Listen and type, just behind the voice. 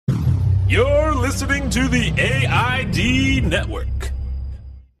You're listening to the AID Network.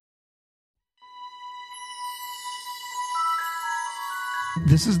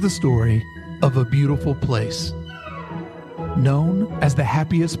 This is the story of a beautiful place, known as the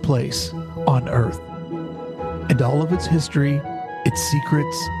happiest place on Earth. And all of its history, its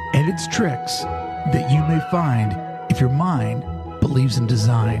secrets, and its tricks that you may find if your mind believes in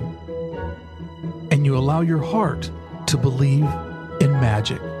design. And you allow your heart to believe in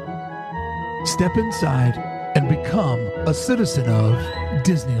magic. Step inside and become a citizen of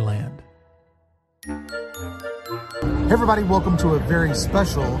Disneyland. Hey everybody, welcome to a very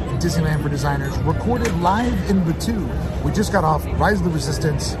special Disneyland for Designers, recorded live in Batuu. We just got off Rise of the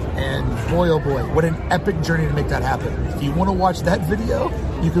Resistance, and boy oh boy, what an epic journey to make that happen. If you want to watch that video,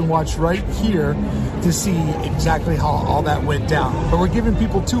 you can watch right here to see exactly how all that went down. But we're giving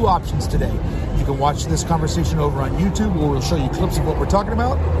people two options today. You can watch this conversation over on YouTube, where we'll show you clips of what we're talking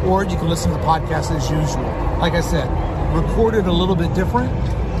about, or you can listen to the podcast as usual. Like I said, recorded a little bit different,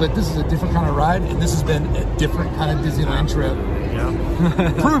 but this is a different kind of ride, and this has been a different kind of Disneyland trip.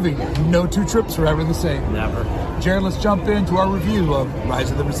 Yeah. Proving no two trips are ever the same. Never. Jared, let's jump into our review of Rise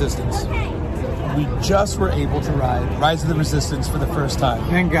of the Resistance. We just were able to ride Rise of the Resistance for the first time.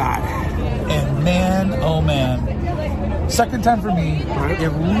 Thank God. And man, oh man. Second time for me, it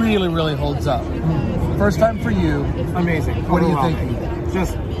really, really holds up. First time for you. Amazing. What are you thinking?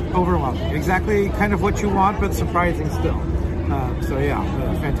 Just overwhelming. Exactly kind of what you want, but surprising still. So yeah,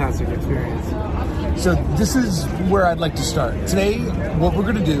 fantastic experience. So this is where I'd like to start. Today, what we're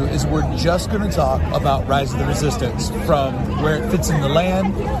going to do is we're just going to talk about Rise of the Resistance, from where it fits in the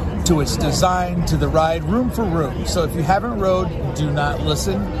land, to its design, to the ride, room for room. So if you haven't rode, do not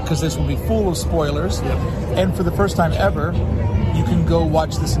listen, because this will be full of spoilers. Yep. And for the first time ever, you can go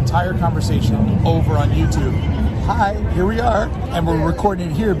watch this entire conversation over on YouTube. Hi, here we are, and we're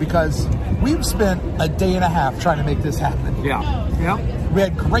recording it here because we've spent a day and a half trying to make this happen. Yeah. We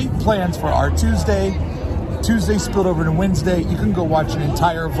had great plans for our Tuesday. Tuesday spilled over to Wednesday. You can go watch an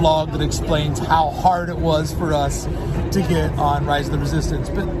entire vlog that explains how hard it was for us to get on Rise of the Resistance.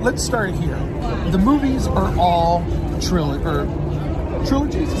 But let's start here. The movies are all trilogies?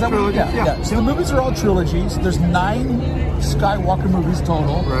 Is that what? Yeah. So the movies are all trilogies. There's 9 Skywalker movies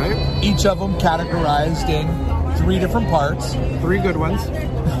total. Right. Each of them categorized in 3 different parts. 3 good ones.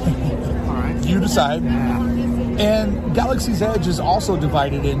 All right. You decide. Yeah. And Galaxy's Edge is also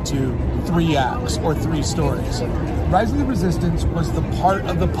divided into 3 acts, or 3 stories. Rise of the Resistance was the part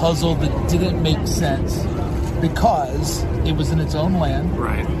of the puzzle that didn't make sense because it was in its own land.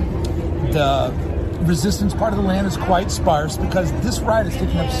 Right. The Resistance part of the land is quite sparse because this ride is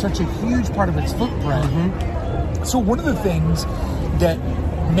taking up such a huge part of its footprint. Mm-hmm. So one of the things that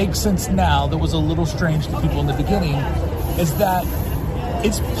makes sense now that was a little strange to people in the beginning is that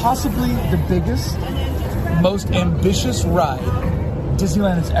it's possibly the biggest, most ambitious ride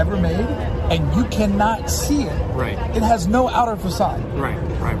Disneyland has ever made, and you cannot see it. Right. It has no outer facade. Right.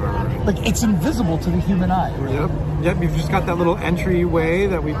 Like, it's invisible to the human eye, really. Yep. You've just got that little entryway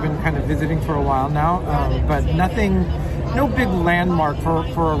that we've been kind of visiting for a while now, but no big landmark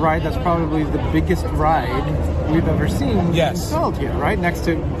for a ride that's probably the biggest ride we've ever seen installed here, right? Next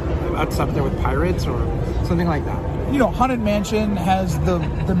to, that's up there with Pirates or something like that. You know, Haunted Mansion has the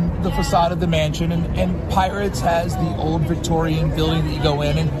facade of the mansion, and Pirates has the old Victorian building that you go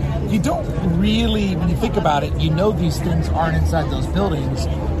in, and you don't really, when you think about it, you know these things aren't inside those buildings,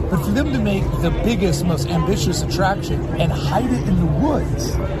 but for them to make the biggest, most ambitious attraction and hide it in the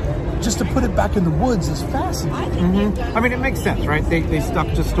woods, just to put it back in the woods, is fascinating. Mm-hmm. I mean, it makes sense, right? They stuck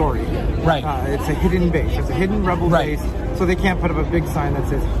to story. Right. It's a hidden base. It's a hidden rebel base. So they can't put up a big sign that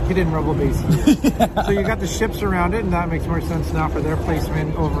says hidden rebel base. So you got the ships around it, and that makes more sense now for their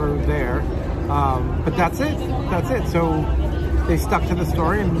placement over there. But that's it. So they stuck to the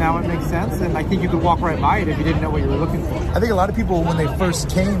story, and now it makes sense. And I think you could walk right by it if you didn't know what you were looking for. I think a lot of people, when they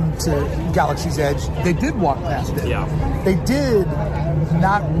first came to Galaxy's Edge, they did walk past it. Yeah. They did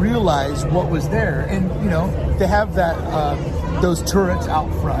not realize what was there. And, you know, they have that those turrets out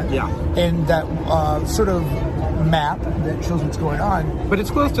front. Yeah. And that sort of map that shows what's going on. But it's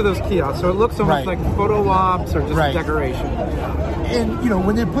close to those kiosks, so it looks almost like photo ops or just decoration. And, you know,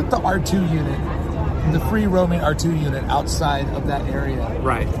 when they put the R2 unit, the free roaming R2 unit outside of that area.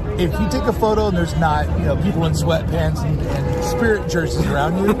 Right. If you take a photo and there's not, you know, people in sweatpants and Spirit jerseys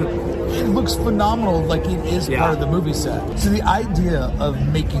around you, it looks phenomenal, like it is part of the movie set. So the idea of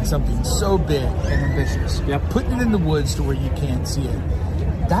making something so big and ambitious, putting it in the woods to where you can't see it,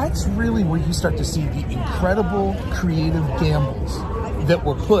 that's really where you start to see the incredible creative gambles that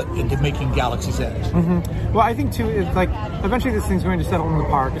were put into making Galaxy's Edge. Well, I think too, it's like eventually this thing's going to settle in the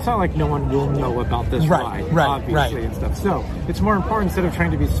park. It's not like no one will know about this ride, obviously, and stuff. So it's more important, instead of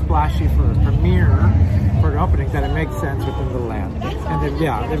trying to be splashy for a premiere, for an opening, that it makes sense within the land. And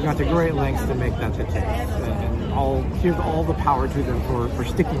they've gone to great lengths to make that the case. And here's all the power to them for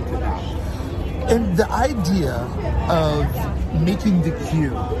sticking to that. And the idea of making the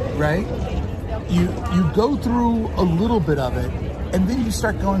queue, right? You go through a little bit of it, and then you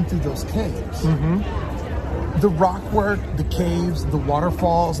start going through those caves. The rock work, the caves, the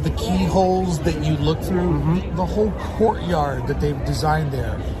waterfalls, the keyholes that you look through, the whole courtyard that they've designed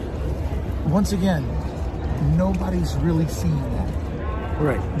there. Once again, nobody's really seen that.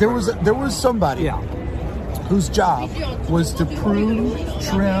 Right. There was somebody whose job was to prune,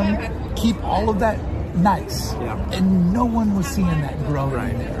 trim, keep all of that nice, and no one was seeing that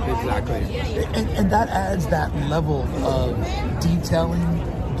growing in there. Exactly. And that adds that level of detailing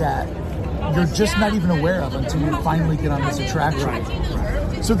that you're just not even aware of until you finally get on this attraction.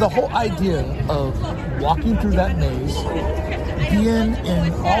 Right. So the whole idea of walking through that maze, being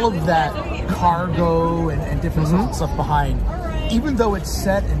in all of that cargo and different stuff behind, even though it's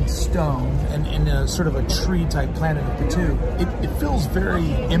set in stone and in a sort of a tree type planet of the two, it feels very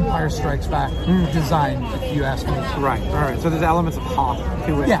Empire Strikes Back design, if you ask me. Right. All right. So there's elements of Hoth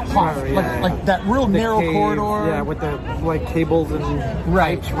to it. Yeah, Hoth. Like that real narrow cave, corridor. Yeah, with the like cables and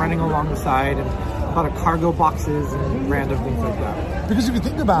pipes running along the side, and a lot of cargo boxes and random things like that. Because if you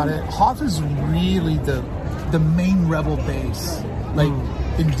think about it, Hoth is really the main rebel base. Like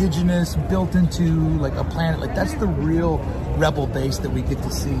indigenous, built into like a planet. Like that's the real rebel base that we get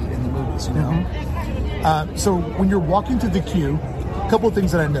to see in the movies, you know? So when you're walking through the queue, a couple of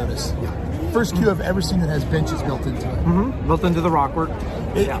things that I noticed. First queue I've ever seen that has benches built into it. Built into the rockwork.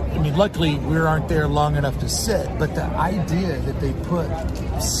 I mean, luckily we aren't there long enough to sit, but the idea that they put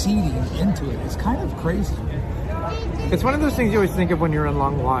seating into it is kind of crazy. It's one of those things you always think of when you're in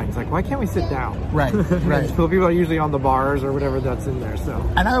long lines. Like, why can't we sit down? Right. So people are usually on the bars or whatever that's in there. So.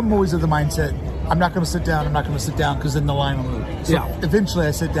 And I'm always of the mindset, I'm not going to sit down, because then the line will move. So eventually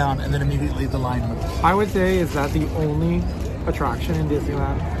I sit down, and then immediately the line moves. I would say, is that the only attraction in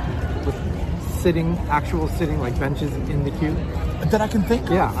Disneyland with actual sitting, like benches in the queue? That I can think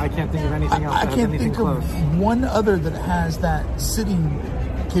of? Yeah, I can't think of anything else. I can't think of one other that has that sitting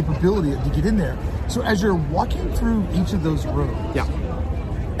capability to get in there. So as you're walking through each of those rooms,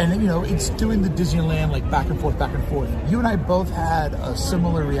 and then, it's doing the Disneyland like back and forth. You and I both had a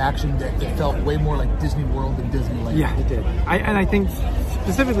similar reaction that it felt way more like Disney World than Disneyland. Yeah, it did. And I think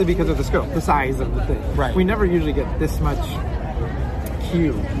specifically because of the scope, the size of the thing. Right. We never usually get this much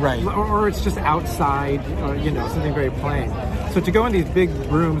queue. Right. Or it's just outside, or, something very plain. So to go in these big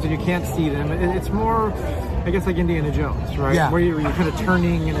rooms and you can't see them, it's more, I guess, like Indiana Jones, right? Yeah. Where you're kind of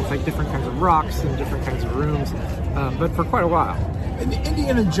turning, and it's like different kinds of rocks and different kinds of rooms, but for quite a while. And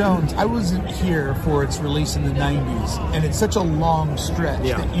Indiana Jones, I wasn't here for its release in the 90s, and it's such a long stretch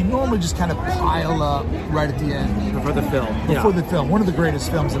that you normally just kind of pile up right at the end. Before the film. Before the film. One of the greatest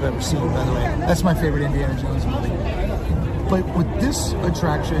films I've ever seen, by the way. That's my favorite Indiana Jones movie. But with this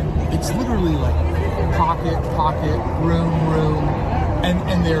attraction, it's literally like pocket, room,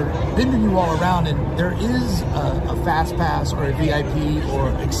 and they're bending you all around, and there is a fast pass or a VIP or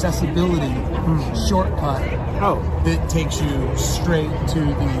accessibility shortcut that takes you straight to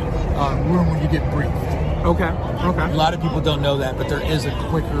the room where you get briefed. Okay. A lot of people don't know that, but there is a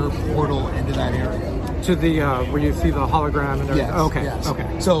quicker portal into that area. To the, where you see the hologram and everything? Yes.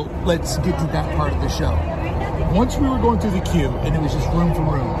 Okay. So let's get to that part of the show. Once we were going through the queue, and it was just room for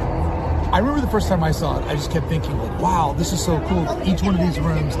room, I remember the first time I saw it, I just kept thinking, like, wow, this is so cool. Each one of these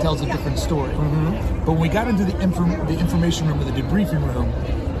rooms tells a different story. But when we got into the information room or the debriefing room,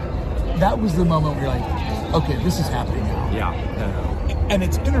 that was the moment where you're like, okay, this is happening now. Yeah. And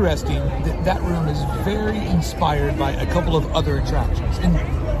it's interesting that that room is very inspired by a couple of other attractions. And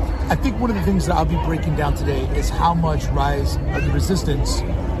I think one of the things that I'll be breaking down today is how much Rise of the Resistance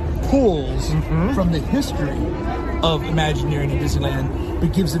pulls from the history of Imagineering in Disneyland,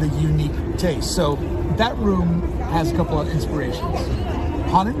 but gives it a unique taste. So that room has a couple of inspirations.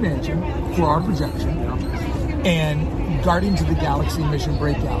 Haunted Mansion for our projection, and Guardians of the Galaxy Mission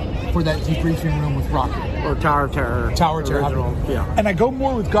Breakout for that debriefing room with Rocket. Or Tower Terror. Original. Yeah. And I go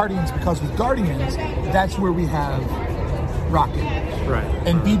more with Guardians because with Guardians, that's where we have Rocket. Right.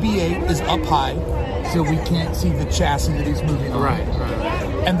 And BB-8 is up high, so we can't see the chassis that he's moving on. Right.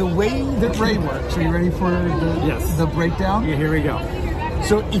 And the way that Rey works, are you ready for the breakdown? Yeah, here we go.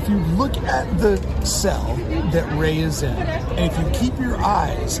 So if you look at the cell that Rey is in, and if you keep your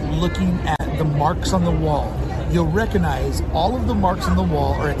eyes looking at the marks on the wall, you'll recognize all of the marks on the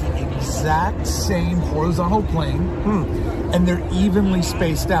wall are at the exact same horizontal plane, and they're evenly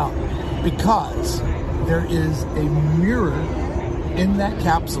spaced out because there is a mirror in that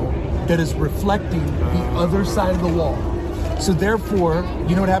capsule that is reflecting the other side of the wall. So therefore,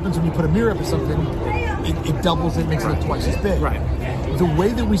 you know what happens when you put a mirror up to something? It doubles it, makes it look twice as big. Right. The way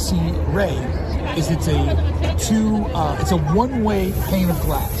that we see Rey is it's a one-way pane of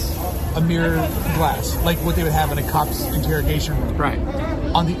glass, a mirror glass, like what they would have in a cop's interrogation room. Right.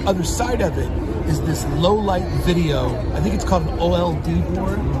 On the other side of it is this low-light video. I think it's called an OLED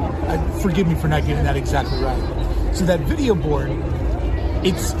board. Forgive me for not getting that exactly right. So that video board,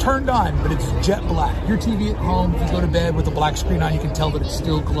 it's turned on, but it's jet black. Your TV at home, if you go to bed with a black screen on, you can tell that it's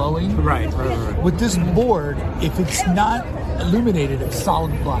still glowing. Right. With this board, if it's not illuminated, it's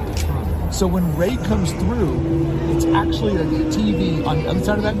solid black. So when Rey comes through, it's actually a TV on the other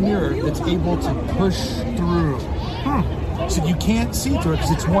side of that mirror that's able to push through. So you can't see through it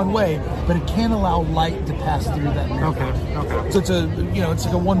because it's one way, but it can allow light to pass through that mirror. Okay. So it's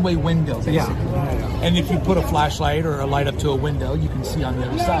like a one-way window, basically. Yeah. And if you put a flashlight or a light up to a window, you can see on the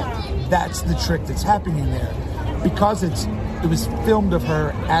other side. That's the trick that's happening there. Because it was filmed of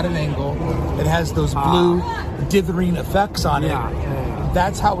her at an angle, it has those blue dithering effects on it.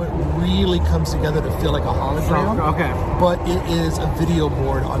 That's how it really comes together to feel like a hologram. Okay. But it is a video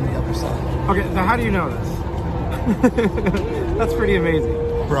board on the other side. Okay, so how do you know this? That's pretty amazing.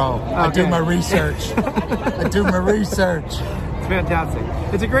 Bro, I do my research. It's fantastic.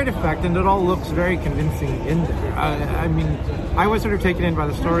 It's a great effect, and it all looks very convincing in there. I mean, I was sort of taken in by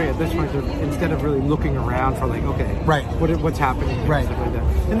the story at this point, instead of really looking around for like, okay, right, what's happening, and right, stuff like that.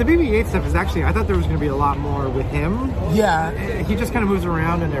 And the BB-8 stuff is actually, I thought there was going to be a lot more with him. Yeah, he just kind of moves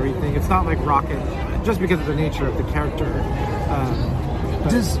around and everything. It's not like Rocket, just because of the nature of the character.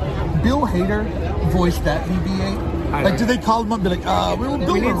 Does Bill Hader voice that BB-8? Like, do they call him up and be like, we will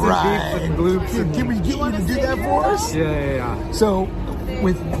do it right. Can we get you to do that for us? Yeah. So,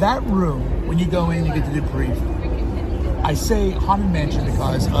 with that room, when you go in, you get to debrief. I say Haunted Mansion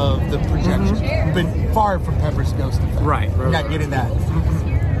because of the projection. We've been far from Pepper's Ghost effect. Right. Not getting that.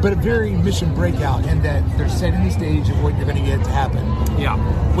 But a very Mission Breakout in that they're setting the stage of what you're going to get to happen. Yeah.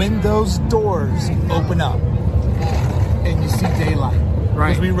 When those doors open up and you see daylight. Right.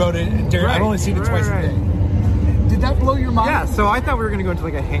 Because we wrote it. I've only seen it twice a day. Did that blow your mind? Yeah, so I thought we were going to go into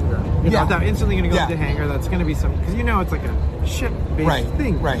like a hangar. I thought instantly going to go into a hangar. That's going to be some, because it's like a ship-based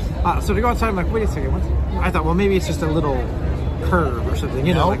thing. Right. So to go outside, I'm like, wait a second. I thought, well, maybe it's just a little curve or something.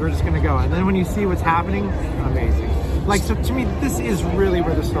 Like we're just going to go. And then when you see what's happening, amazing. Like, so to me, this is really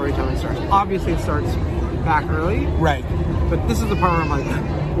where the storytelling starts. Obviously, it starts back early. Right. But this is the part where I'm like,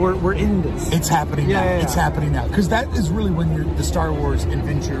 we're in this. It's happening now. Yeah. It's happening now. Because that is really when the Star Wars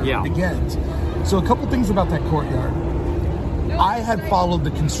adventure begins. So a couple things about that courtyard. I had followed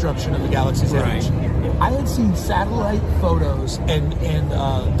the construction of the Galaxy's Edge. I had seen satellite photos, and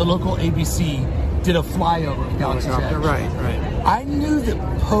the local ABC did a flyover of Galaxy's Edge. Right. I knew that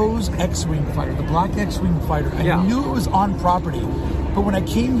Poe's X-Wing fighter, the black X-Wing fighter, I knew it was on property. But when I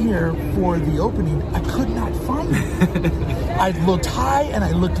came here for the opening, I could not find it. I looked high and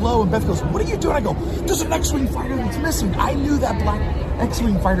I looked low, and Beth goes, "What are you doing?" I go, "There's an X-Wing fighter that's missing." I knew that black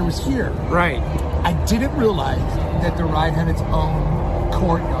X-Wing fighter was here. Right. I didn't realize that the ride had its own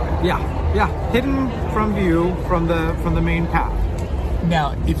courtyard. Yeah. Hidden from view from the main path.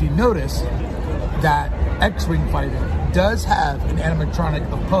 Now, if you notice, that X-Wing fighter does have an animatronic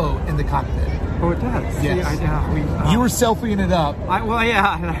of Poe in the cockpit. Oh, it does? Yes. See, you were selfieing it up. I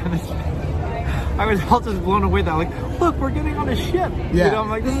was all just blown away that, like, look, we're getting on a ship. Yeah. I'm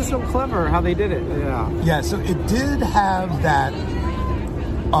like, this is so clever how they did it. Yeah, so it did have that.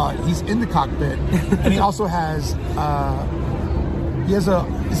 He's in the cockpit, and he also has, is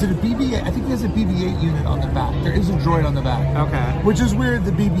it a BB-8? I think he has a BB-8 unit on the back. There is a droid on the back. Okay. Which is weird,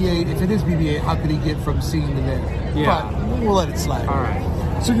 the BB-8, if it is BB-8, how could he get from scene to there? Yeah. But we'll let it slide. All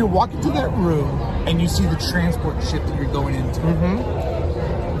right. So you're walking to that room, and you see the transport ship that you're going into.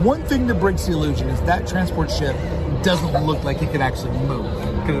 One thing that breaks the illusion is that transport ship doesn't look like it can actually move.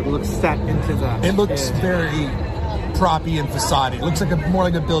 Because it looks set into the... It looks very proppy and facade. It looks like more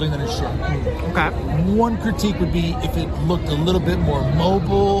like a building than a ship. Okay. One critique would be if it looked a little bit more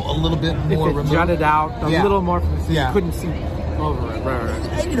mobile, a little bit more remote. remote. Jutted out a little more from the sea. Yeah. You couldn't see over it.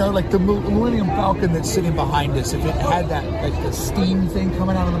 Right. And like the Millennium Falcon that's sitting behind us, if it had that, like the steam thing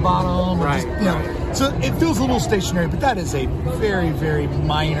coming out of the bottom. Right. So it feels a little stationary, but that is a very, very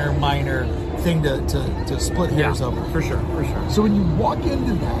minor thing to split hairs over. For sure. So when you walk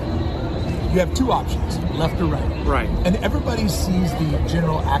into that, you have two options, left or right. Right. And everybody sees the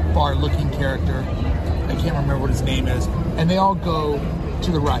General Akbar looking character I can't remember what his name is, and they all go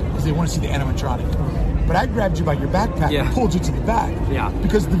to the right because they want to see the animatronic. But I grabbed you by your backpack and pulled you to the back. Yeah.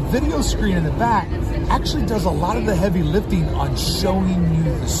 Because the video screen in the back actually does a lot of the heavy lifting on showing you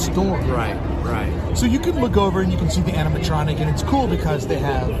the story. Right. So you can look over and you can see the animatronic, and it's cool because they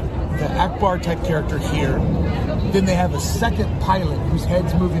have the Akbar type character here. Then they have a second pilot whose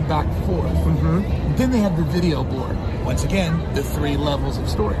head's moving back and forth. Mm-hmm. Then they have the video board. Once again, the 3 levels of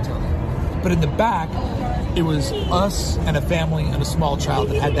storytelling. But in the back, it was us and a family and a small child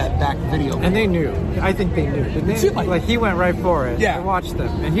that had that back video board. And they knew. I think they knew. Didn't they? It seemed Like he went right for it. Yeah. I watched them,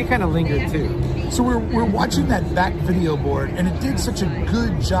 and he kind of lingered too. So we're watching that back video board, and it did such a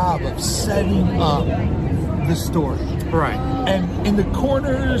good job of setting up the story. Right. And in the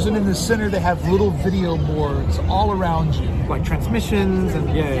corners and in the center, they have little video boards all around you. Like transmissions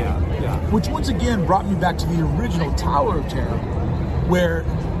and yeah. Which once again brought me back to the original Tower of Terror, where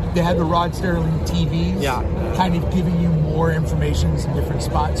they had the Rod Sterling TVs, kind of giving you more information in different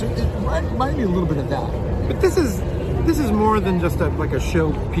spots. So it reminded me a little bit of that. But this is more than just like a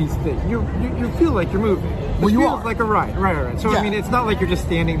showpiece thing. You feel like you're moving. Well, you feels are. like a ride. Right. So I mean, it's not like you're just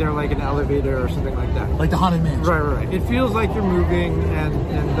standing there like an elevator or something like that. Like the Haunted Mansion. Right. It feels like you're moving and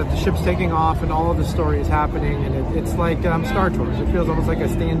that the ship's taking off and all of the story is happening, and it's like Star Tours. It feels almost like a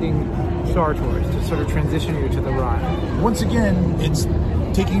standing Star Tours to sort of transition you to the ride. Once again, it's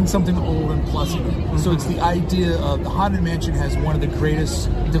taking something old and plussing it. Mm-hmm. So it's the idea of the Haunted Mansion has one of the greatest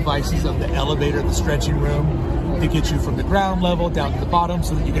devices of the elevator, the stretching room, to get you from the ground level down to the bottom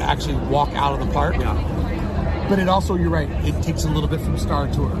so that you can actually walk out of the park. Yeah. But it also, you're right, it takes a little bit from Star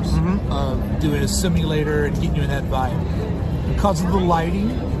Tours, doing a simulator and getting you in that vibe. Because of the lighting,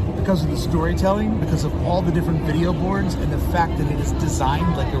 because of the storytelling, because of all the different video boards, and the fact that it is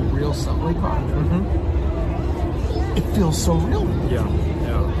designed like a real subway car, it feels so real. Yeah.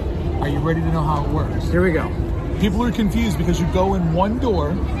 Are you ready to know how it works? Here we go. People are confused because you go in one door,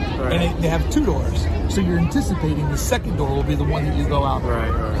 and they have 2 doors. So you're anticipating the second door will be the one that you go out.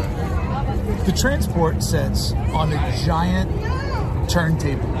 Right. The transport sits on a giant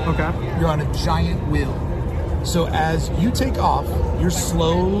turntable. Okay. You're on a giant wheel. So as you take off, you're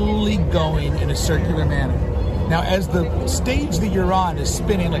slowly going in a circular manner. Now, as the stage that you're on is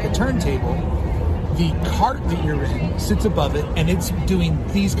spinning like a turntable, the cart that you're in sits above it, and it's doing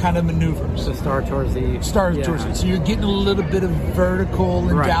these kind of maneuvers. The Star Toursy. Toursy. So you're getting a little bit of vertical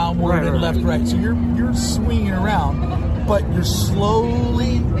and downward and left, right. So you're swinging around, but you're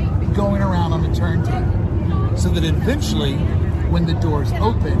slowly going around on the turntable, so that eventually, when the doors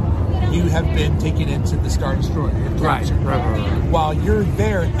open, you have been taken into the Star Destroyer. Right. While you're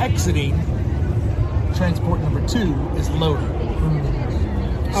there exiting, transport number 2 is loading.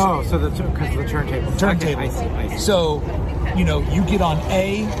 Oh, so because the turntable. Turntable. Okay, I see. So, you get on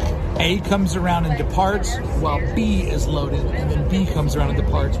A comes around and departs while B is loaded, and then B comes around and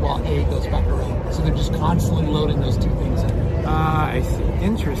departs while A goes back around. So they're just constantly loading those 2 things in. I see.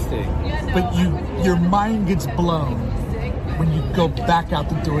 Interesting. But your mind gets blown when you go back out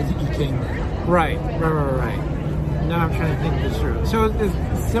the door that you came in. Right. Now I'm trying to think this through. So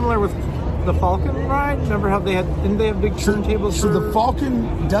it's similar with the Falcon ride? Remember how didn't they have big turntables? So the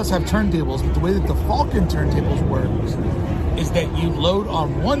Falcon does have turntables, but the way that the Falcon turntables works is that you load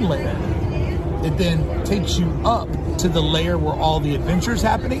on one layer, it then takes you up to the layer where all the adventure's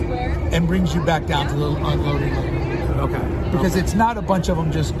happening and brings you back down to the unloading layer. Okay. Because it's not a bunch of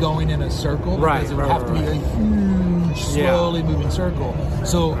them just going in a circle. Right. Because it would have to be a huge, slowly moving circle.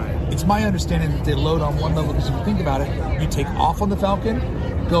 So it's my understanding that they load on one level, because if you think about it, you take off on the Falcon,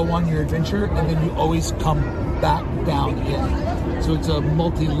 go on your adventure, and then you always come back down again. So it's a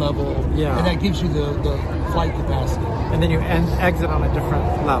multi-level, and that gives you the flight capacity. And then you exit on a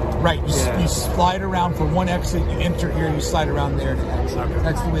different level. Right. You slide around for one exit, you enter here, you slide around there to exit. Okay.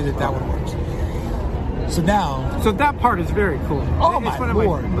 That's the way that one works. So now... So that part is very cool. Oh, it's my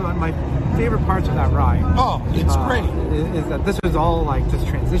Lord. One of my favorite parts of that ride. Oh, it's great. Is that this was all like just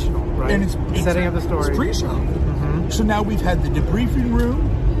transitional, right? And it's setting up the story. It's pre-show. So now we've had the debriefing room.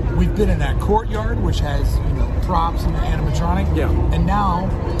 We've been in that courtyard, which has, props and animatronic. Yeah. And now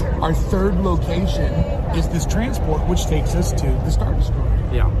our third location is this transport, which takes us to the Star Destroyer.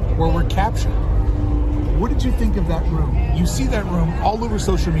 Yeah. Where we're captured. What did you think of that room? You see that room all over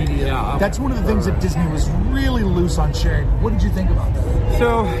social media. Yeah, That's one of the things that Disney was really loose on sharing. What did you think about that?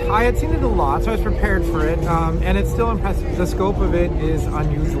 So I had seen it a lot, so I was prepared for it, and it's still impressive. The scope of it is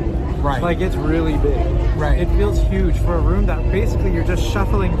unusual. Right. Like, it's really big. Right. It feels huge for a room that basically you're just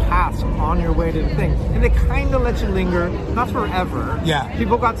shuffling past on your way to the thing. And they kind of let you linger, not forever. Yeah.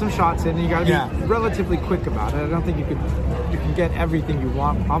 People got some shots in, and you got to Yeah. be relatively quick about it. I don't think you can get everything you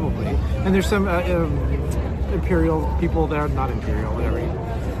want, probably. And there's some Imperial people there, not Imperial, whatever.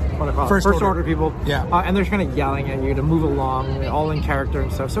 What I call it. First First order. order people. Yeah. And they're kind of yelling at you to move along, all in character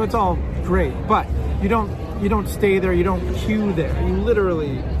and stuff. So it's all great, but you don't stay there. You don't queue there. You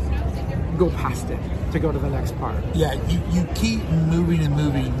literally go past it to go to the next part. Yeah, you keep moving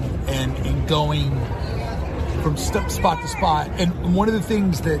and going from spot to spot. And one of the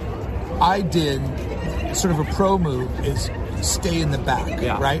things that I did, sort of a pro move, is stay in the back,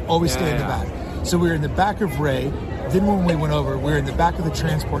 right? Always stay in the back. So we were in the back of Rey. Then when we went over, we were in the back of the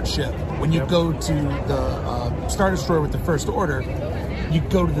transport ship. When you go to the Star Destroyer with the First Order, you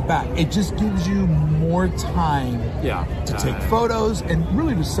go to the back. It just gives you more time to take photos and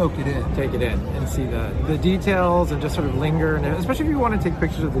really to soak it in. Take it in and see the details and just sort of linger. And especially if you want to take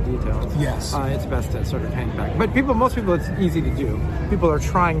pictures of the details. Yes. It's best to sort of hang back. But most people, it's easy to do. People are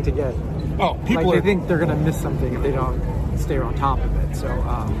trying to get... they think they're going to miss something if they don't stay on top of it. So,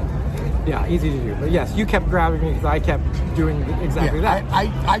 yeah, easy to do. But yes, you kept grabbing me because I kept doing exactly that.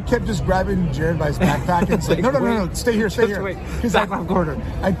 I kept just grabbing Jared by his backpack and saying, no, stay here. Because back left corner.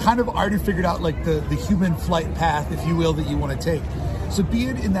 I kind of already figured out like the human flight path, if you will, that you want to take. So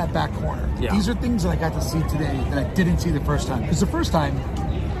being in that back corner, these are things that I got to see today that I didn't see the first time. Because the first time,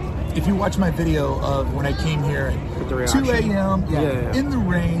 if you watch my video of when I came here at 2 a.m. in the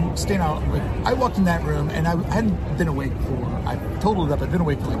rain, staying out, like, I walked in that room and I hadn't been awake I totaled it up, I'd been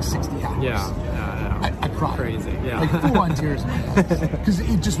awake for like 60 hours. I cried. Crazy, like full on tears in my eyes. Because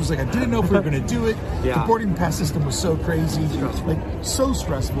it just was like, I didn't know if we were going to do it. The boarding pass system was so crazy. Stressful. Like, so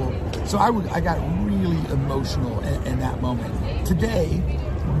stressful. So I got really emotional in that moment. Today,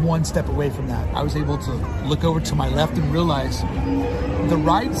 one step away from that, I was able to look over to my left and realize the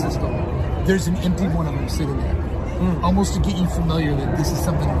ride system, there's an empty one of them sitting there. Almost to get you familiar that this is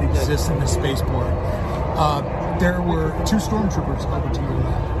something that exists in the spaceport. There were 2 stormtroopers over to your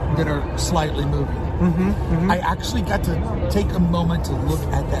left that are slightly moving. I actually got to take a moment to look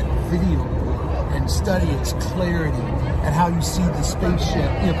at that video and study its clarity and how you see the spaceship.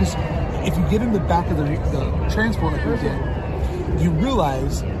 Because if you get in the back of the transport like we did, you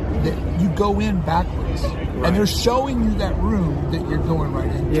realize that you go in backwards. And they're showing you that room that you're going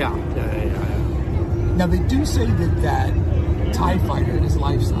right into. Now, they do say that TIE Fighter is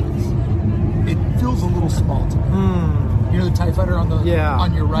life-size. It feels a little small to me. You know the TIE Fighter on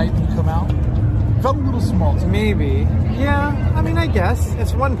on your right when you come out? It felt a little small to me. Maybe. Yeah, I mean, I guess.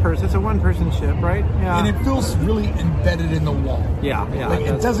 It's one person. It's a one-person ship, right? Yeah. And it feels really embedded in the wall. Like,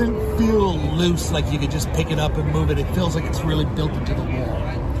 it doesn't feel loose, like you could just pick it up and move it. It feels like it's really built into the wall.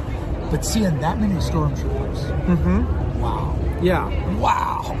 But seeing that many stormtroopers, wow. Yeah.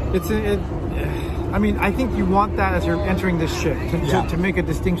 Wow. I mean, I think you want that as you're entering this ship to make a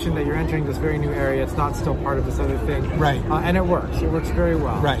distinction that you're entering this very new area. It's not still part of this other thing. Right. And it works. It works very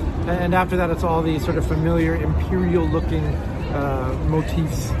well. Right. And after that, it's all these sort of familiar Imperial-looking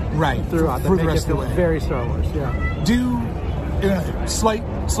motifs throughout that make it feel very Star Wars. Yeah.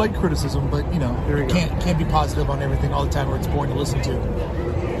 Slight criticism, but can't be positive on everything all the time, or it's boring to listen to.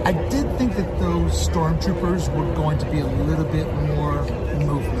 I did think that those stormtroopers were going to be a little bit more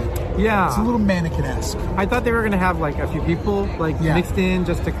movement. Yeah. It's a little mannequin-esque. I thought they were going to have like a few people mixed in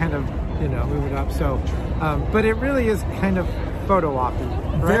just to kind of, move it up. So, but it really is kind of photo op.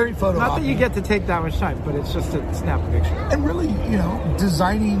 Right? Very photo op. Not that you get to take that much time, but it's just to snap a picture. And really,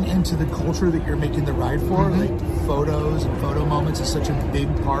 designing into the culture that you're making the ride for, like photos and photo moments is such a big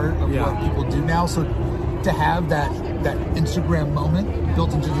part of what people do now. So to have that Instagram moment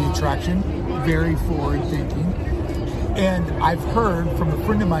built into the attraction, very forward thinking. And I've heard from a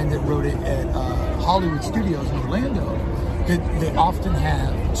friend of mine that wrote it at Hollywood Studios in Orlando that they often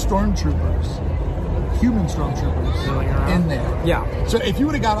have stormtroopers, human stormtroopers, in there. Yeah. So if you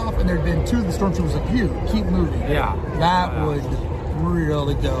would have got off and there had been 2 of the stormtroopers like you, keep moving. That would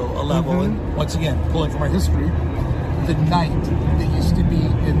really go a level. And once again, pulling from our history, the knight that used to be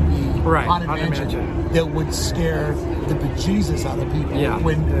in the Haunted Mansion that would scare the bejesus out of people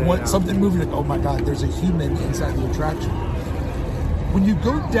when something moving, like, oh my God, there's a human inside the attraction. When you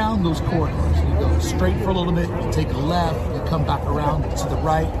go down those corridors, you go straight for a little bit, you take a left, you come back around to the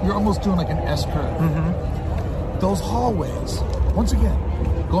right, you're almost doing like an S curve. Those hallways once again,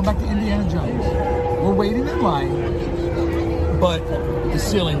 going back to Indiana Jones, we're waiting in line, but the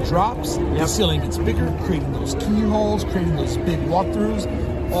ceiling drops, the ceiling gets bigger, creating those keyholes, creating those big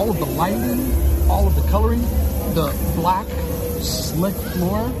walkthroughs, all of the lighting, all of the coloring, the black, slick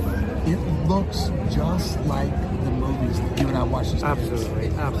floor. It looks just like the movies that you and I watched. Absolutely.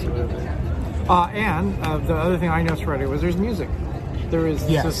 And the other thing I noticed right away was there's music. There is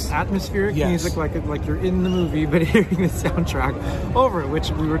this atmospheric music, like you're in the movie, but hearing the soundtrack over it,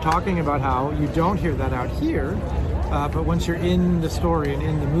 which we were talking about how you don't hear that out here. But once you're in the story and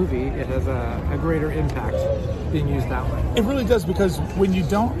in the movie, it has a greater impact being used that way. It really does, because when you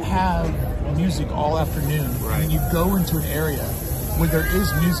don't have music all afternoon, and you go into an area where there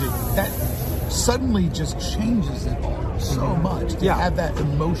is music, that suddenly just changes it all so much to have that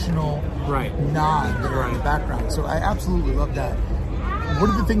emotional nod there in the background. So I absolutely love that. One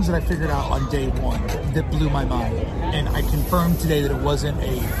of the things that I figured out on day one that blew my mind, and I confirmed today that it wasn't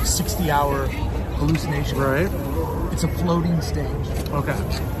a 60-hour hallucination. Right. It's a floating stage. Okay.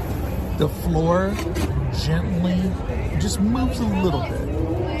 The floor gently just moves a little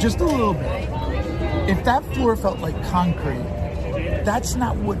bit. Just a little bit. If that floor felt like concrete, that's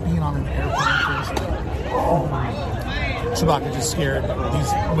not what being on an airplane feels like. Chewbacca just scared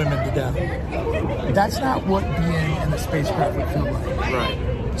these women to death. That's not what being in the spacecraft would feel like. Right.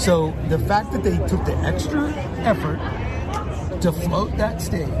 So the fact that they took the extra effort to float that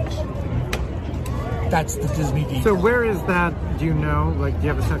stage, that's the Disney detail. So where is that, do you know, like, do you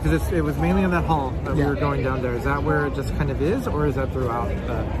have a sense, because it was mainly in that hall that we were going down there. Is that where it just kind of is, or is that throughout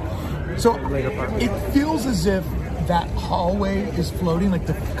the later part? It feels as if that hallway is floating, like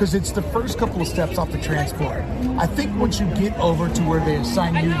because it's the first couple of steps off the transport. I think once you get over to where they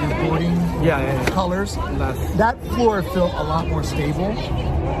assign you your boarding colors, that floor felt a lot more stable,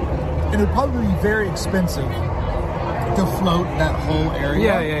 and it would probably be very expensive to float that whole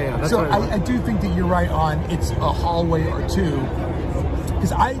area. Yeah. That's so I do think that you're right on. It's a hallway or two,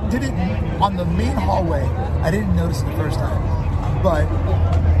 because I didn't on the main hallway. I didn't notice it the first time, but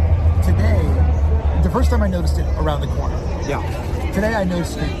today. The first time I noticed it around the corner. Yeah. Today I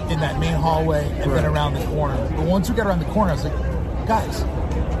noticed it in that main hallway and then around the corner. But once we got around the corner, I was like, guys,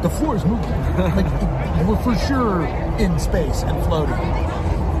 the floor is moving. Like, we're for sure in space and floating.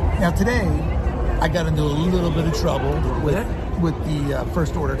 Now today, I got into a little bit of trouble with the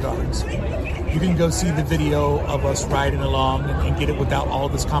First Order guards. You can go see the video of us riding along and get it without all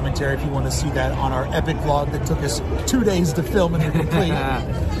this commentary if you want to see that on our epic vlog that took us 2 days to film and complete.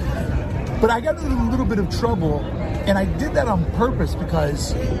 But I got in a little bit of trouble, and I did that on purpose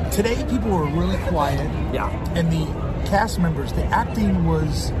because today people were really quiet. Yeah. And the cast members, the acting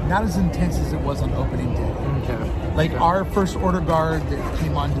was not as intense as it was on opening day. Okay. Like our First Order guard that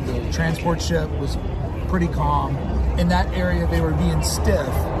came onto the transport ship was pretty calm. In that area, they were being stiff.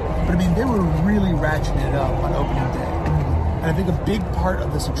 But I mean, they were really ratcheting it up on opening day. And I think a big part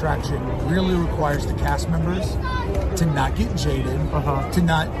of this attraction really requires the cast members to not get jaded, to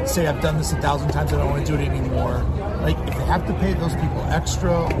not say, I've done this 1,000 times, I don't want to do it anymore. Like, if they have to pay those people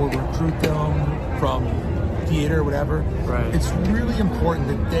extra or recruit them from theater or whatever, it's really important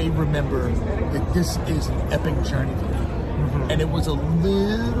that they remember that this is an epic journey for me. And it was a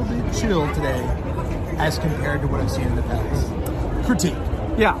little bit chill today as compared to what I've seen in the past. Critique.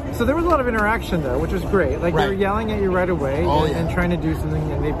 Yeah, so there was a lot of interaction there, which was great. Like, they were yelling at you right away and trying to do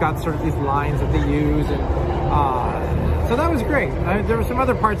something, and they've got sort of these lines that they use, and so that was great. There were some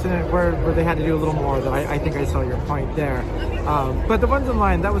other parts in it where they had to do a little more that I think I saw your point there. But the ones in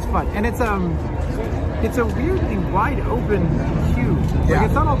line, that was fun. And it's a weirdly wide open queue. Like,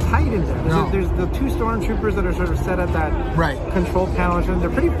 it's not all tight in there. There's the 2 stormtroopers that are sort of set at that control panel. They're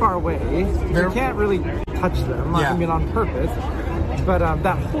pretty far away. You can't really touch them, I mean, on purpose. But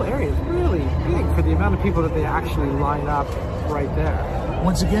that whole area is really big for the amount of people that they actually line up right there.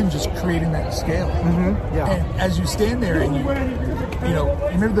 Once again, just creating that scale. And as you stand there and you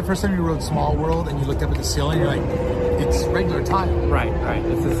remember the first time you rode Small World and you looked up at the ceiling, you're like, it's regular tile. Right,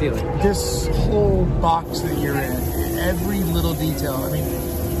 it's the ceiling. This whole box that you're in, every little detail, I mean,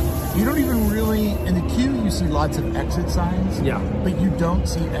 you don't even really, in the queue you see lots of exit signs, but you don't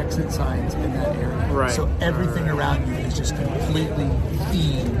see exit signs in that area. So everything around you is just completely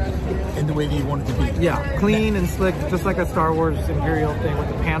themed in the way that you want it to be. Clean and slick, just like a Star Wars Imperial thing with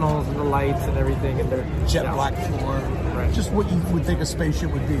the panels and the lights and everything. And they're jet black floor, just what you would think a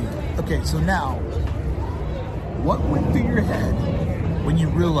spaceship would be. Okay, so now, what went through your head when you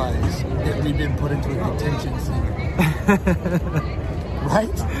realized that we've been put into a detention center?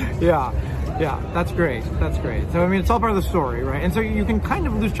 Right? Yeah, that's great. So, I mean, it's all part of the story, right? And so you can kind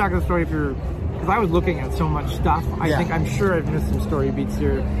of lose track of the story if you're because I was looking at so much stuff. I'm sure I've missed some story beats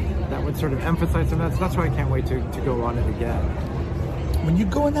here that would sort of emphasize some of that. So that's why I can't wait to go on it again. When you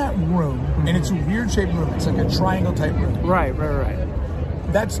go in that room, and it's a weird shaped room, it's like a triangle type room. Right.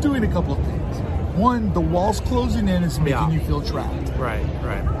 That's doing a couple of things. One, the walls closing in is making you feel trapped. Right.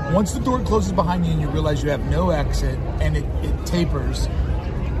 Once the door closes behind you and you realize you have no exit and it tapers,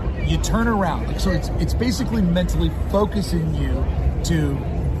 you turn around. Like, so it's basically mentally focusing you to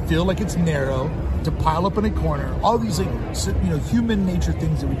feel like it's narrow, to pile up in a corner. All these human nature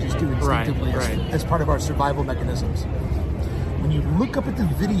things that we just do instinctively as part of our survival mechanisms. When you look up at the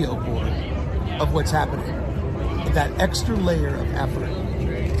video board of what's happening, that extra layer of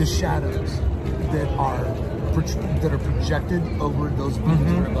effort, the shadows that are projected over those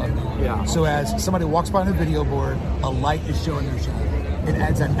buildings that are above them. Yeah. So as somebody walks by on a video board, a light is showing their shadow. It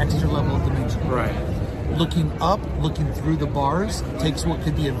adds that extra level of dimension. Right. Looking up, looking through the bars, takes what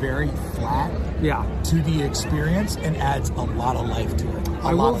could be a very flat to the experience and adds a lot of life to it.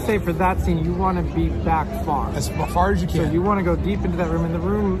 I will say for that scene, you want to be back far. As far as you can. So you want to go deep into that room. And the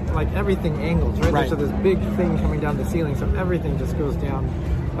room, like everything angles, right? There's this big thing coming down the ceiling, so everything just goes down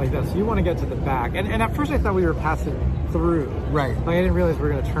like that. So you want to get to the back. And at first I thought we were passing through. Right. Like I didn't realize we were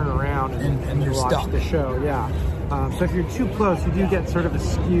going to turn around and you're watch stuck. the show. Yeah. So if you're too close, you do get sort of a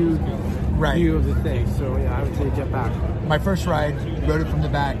skewed view of the thing. So yeah, I would say get back. My first ride, rode it from the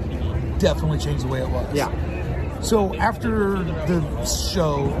back, definitely changed the way it was. Yeah. So after the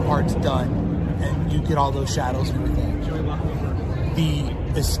show part's done and you get all those shadows and everything,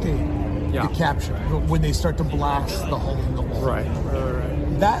 the escape, the capture, when they start to blast the hole in the wall. Right.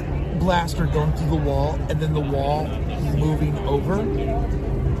 That blaster going through the wall and then the wall moving over,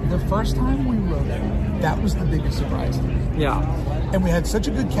 the first time we rode it, that was the biggest surprise to me. Yeah. And we had such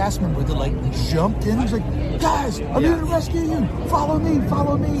a good cast member that like jumped in. He was like, guys, I'm here to rescue you. Follow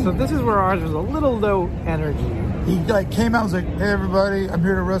me. So this is where ours was a little low energy. He like came out and was like, hey everybody, I'm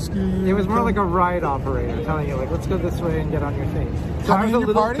here to rescue you. It was more like a ride operator telling you like, let's go this way and get on your thing. So How I was many a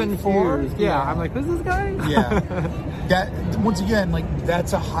little party? confused. 4? Yeah. I'm like, this is this guy? Yeah. That once again, like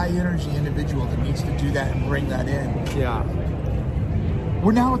that's a high energy individual that needs to do that and bring that in. Yeah.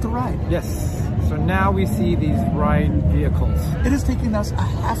 We're now at the ride. Yes. So now we see these ride vehicles. It has taken us a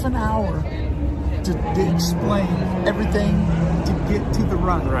half an hour to explain everything to get to the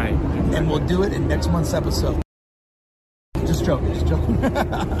run. Right. And we'll do it in next month's episode. Just joking.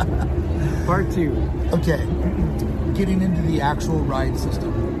 Part 2. Okay. Getting into the actual ride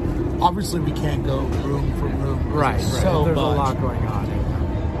system. Obviously, we can't go room for room. Right. So There's much. a lot going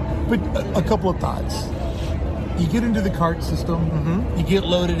on. But a couple of thoughts. You get into the cart system. You get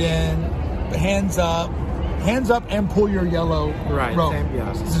loaded in. Hands up and pull your yellow rope.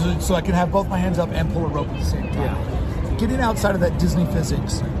 So I can have both my hands up and pull a rope at the same time. Yeah. Getting outside of that Disney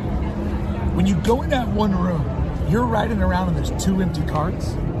physics, when you go in that one room, you're riding around and there's 2 empty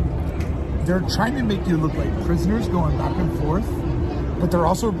carts. They're trying to make you look like prisoners going back and forth, but they're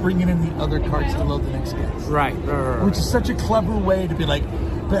also bringing in the other carts to load the next guest. Right. Which is such a clever way to be like,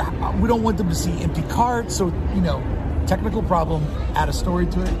 but we don't want them to see empty carts, so, technical problem, add a story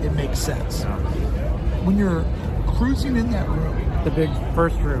to it, it makes sense. Yeah. When you're cruising in that room, The big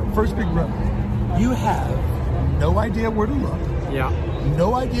first big room, you have no idea where to look. Yeah.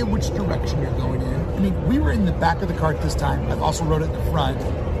 No idea which direction you're going in. I mean, we were in the back of the cart this time. I've also rode it in the front.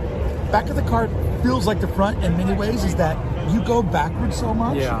 Back of the cart feels like the front in many ways is that you go backwards so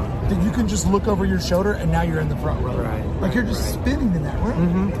much that you can just look over your shoulder and now you're in the front row. Like you're just spinning in that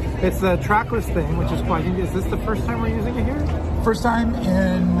room. It's the trackless thing, which is quite. Is this the first time we're using it here? First time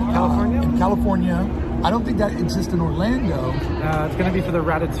in California. In California. I don't think that exists in Orlando. It's going to be for the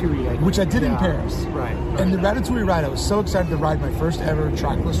Ratatouille, I think. Which I did in Paris. Right. And the Ratatouille ride, I was so excited to ride my first ever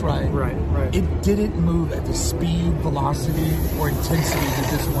trackless ride. Right. It didn't move at the speed, velocity, or intensity that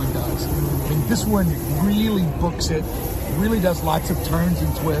this one does. I mean, this one really books it, really does lots of turns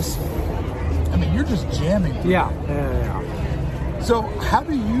and twists. I mean, you're just jamming. Yeah. So how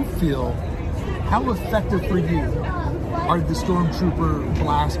do you feel, how effective for you are the Stormtrooper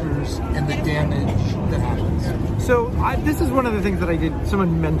blasters and the damage that happens? So this is one of the things that I did.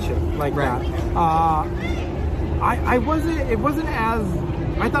 Someone mentioned like that. I wasn't. It wasn't as.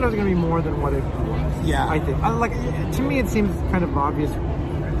 I thought it was going to be more than what it was. Yeah. I think. To me, it seems kind of obvious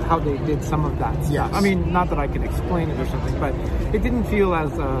how they did some of that stuff. Yes. I mean, not that I can explain it or something, but it didn't feel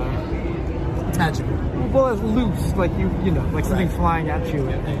as magical. Well, as loose, like like something flying at you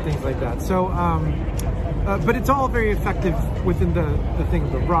and things like that. So. But it's all very effective within the thing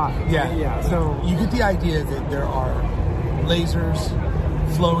of the ride. Yeah. Yeah. So you get the idea that there are lasers,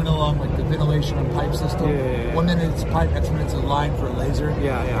 flowing along like the ventilation and pipe system. Yeah. 1 minute it's pipe, next minute it's a line for a laser.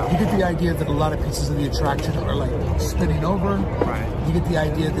 Yeah. You get the idea that a lot of pieces of the attraction are like spinning over. Right. You get the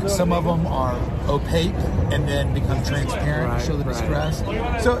idea that some of them are opaque and then become transparent to show the distress.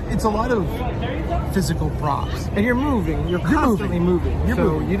 So it's a lot of physical props. And you're moving. You're constantly moving. You're so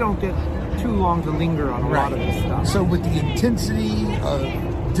moving. you don't get too long to linger on a lot of this stuff. So with the intensity of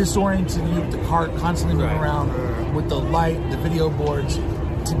disorienting you with the cart constantly moving around, with the light, the video boards,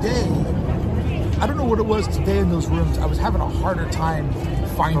 today, I don't know what it was today in those rooms. I was having a harder time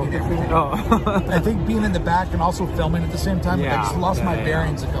finding everything. I think being in the back and also filming at the same time, I just lost my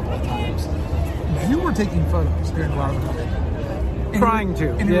bearings a couple of times. You were taking photos during a lot of the movie. Trying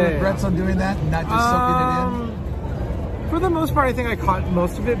to. Any regrets on doing that and not just soaking it in? For the most part, I think I caught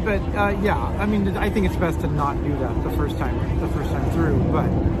most of it, but I mean, I think it's best to not do that the first time through, but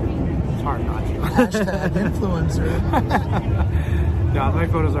it's hard not to. Hashtag influencer. No, my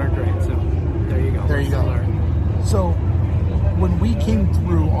photos aren't great, so there you go. There you go. So when we came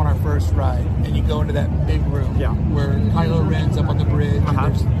through on our first ride, and you go into that big room where Kylo Ren's up on the bridge,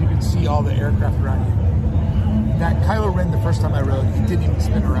 and you can see all the aircraft around you. That Kylo Ren, the first time I rode, he didn't even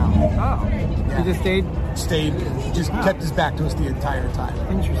spin around. Oh, he just stayed, just kept his back to us the entire time.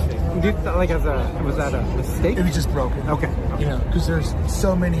 Interesting. Was that a mistake? It was just broken. Okay. You know, because there's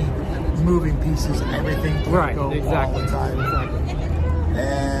so many moving pieces and everything to go all the time. Exactly.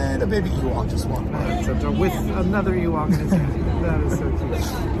 And a baby Ewok just walked by. With another Ewok in his hand. That is so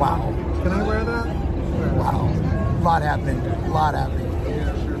cute. Wow. Can I wear that? Wow. A lot happening.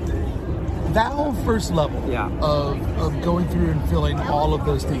 That whole first level of going through and filling all of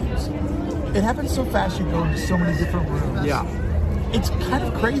those themes, it happens so fast. You go into so many different rooms. Yeah. It's kind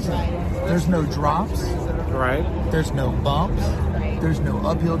of crazy. There's no drops. Right. There's no bumps. There's no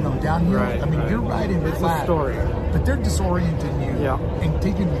uphill, no downhill. Right, I mean, you're riding flat. A story. But they're disorienting you and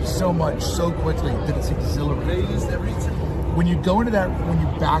taking you so much so quickly that it's exhilarating. When you go into that, when you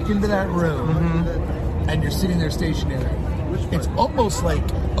back into that room and you're sitting there stationary, it's almost like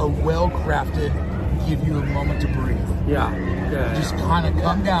a well-crafted, give you a moment to breathe. Yeah. Just kind of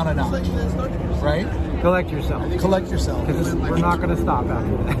come down a notch, right? Collect yourself. Because we're not going to stop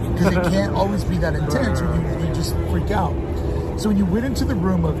after that. Because it can't always be that intense, or you just freak out. So when you went into the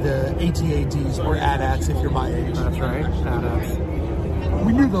room of the AT-ATs, or AT-ATs if you're my age. That's right, AT-ATs.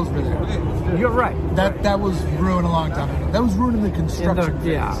 We knew those were there. You're right. That was ruined a long time ago. That was ruined in the construction phase.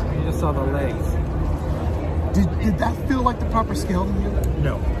 Yeah, you just saw the legs. Did that feel like the proper scale to you?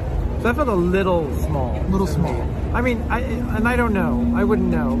 No. That felt a little small. I mean, I don't know. I wouldn't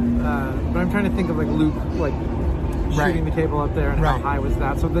know. But I'm trying to think of like Luke, like shooting the cable up there, and how high was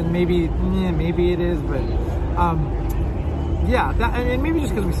that? So then maybe it is, but and maybe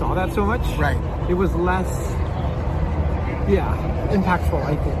just because we saw that so much, it was less, impactful,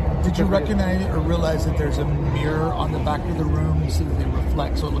 I think. Did you recognize or realize that there's a mirror on the back of the room so that they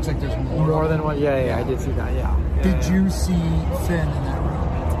reflect, so it looks like there's more than one? Yeah, I did see that, Did you see Finn in that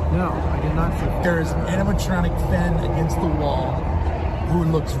room? No, I did not see Finn. There is an animatronic Finn against the wall who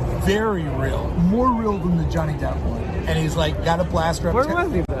looks very real, more real than the Johnny Depp one. And he's like got a blaster up. Where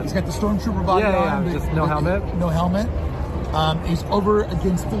was he then? He's got the Stormtrooper body on. Just no helmet? No helmet. He's over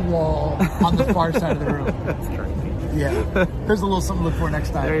against the wall on the far side of the room. That's crazy. Yeah. There's a little something to look for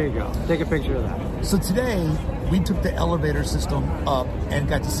next time. There you go. Take a picture of that. So today, we took the elevator system up and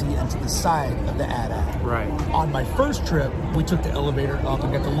got to see into the side of the AT-AT. Right. On my first trip, we took the elevator up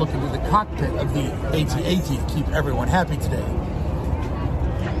and got to look into the cockpit of the AT-AT. Keep everyone happy today.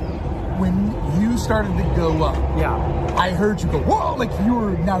 When you started to go up, I heard you go, whoa, like you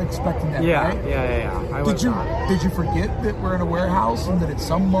were not expecting that, right? Yeah. Did you forget that we're in a warehouse and that at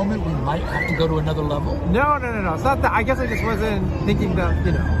some moment we might have to go to another level? No. It's not that. I guess I just wasn't thinking that,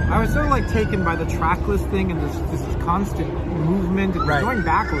 I was sort of like taken by the trackless thing and this constant movement and going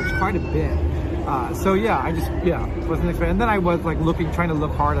backwards quite a bit. I just wasn't expecting. And then I was like trying to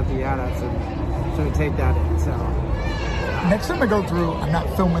look hard at the AT-ATs and sort of take that in, so. Next time I go through, I'm not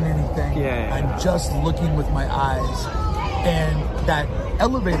filming anything. I'm just looking with my eyes. And that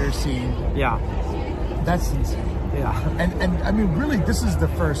elevator scene, that's insane. And I mean, really, this is the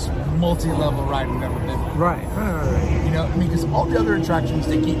first multi-level ride we've ever been on. Right. You know, I mean, because all the other attractions,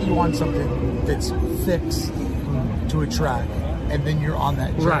 they get you on something that's fixed to a track, and then you're on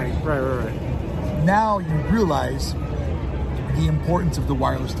that journey. Right. Now you realize the importance of the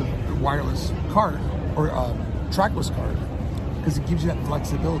wireless cart, or trackless cart, because it gives you that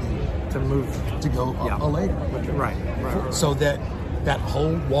flexibility to move, to go up a later. Right. So that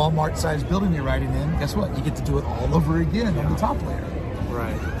whole Walmart-sized building you're riding in, guess what? You get to do it all over again on the top layer.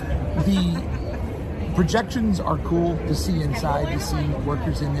 Right. projections are cool to see inside, to see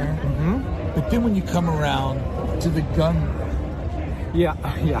workers in there. But then when you come around to the gun room, yeah,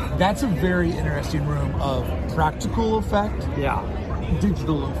 that's a very interesting room of practical effect, yeah,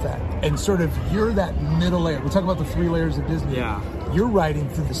 digital effect, and sort of you're that middle layer. We talk about the 3 layers of Disney. Yeah. You're riding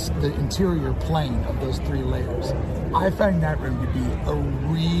through the interior plane of those 3 layers. I find that room to be a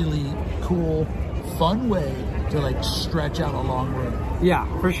really cool, fun way to like stretch out a long room. Yeah,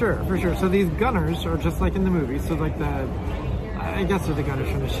 for sure. So these gunners are just like in the movie. So like I guess they're the gunners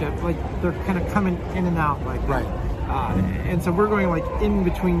from the ship. Like they're kind of coming in and out like that. Right. And so we're going like in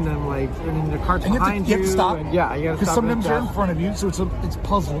between them, like, and then the cart's and behind you have to stop. And, yeah, you got to stop. Because sometimes they're in front of you, so it's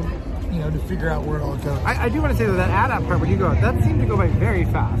puzzle, you know, to figure out where it all goes. I do want to say that AT-AT part, when you go, that seemed to go by very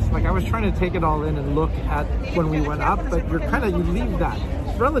fast. Like I was trying to take it all in and look at when we went up, but you leave that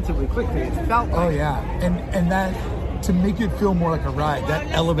relatively quickly. It felt like. Oh yeah, and that, to make it feel more like a ride, that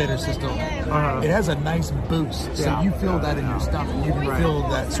elevator system, it has a nice boost. So you feel that in your stomach. You can feel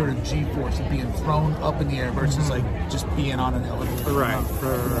that sort of G-force of being thrown up in the air versus like just being on an elevator. Right.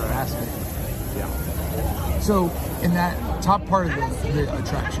 Fascinating. Yeah. So in that top part of the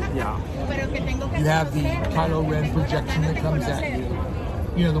attraction, you have the Kylo Ren projection that comes at you.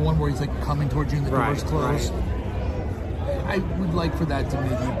 You know, the one where he's like coming towards you and the doors close. Right. I would like for that to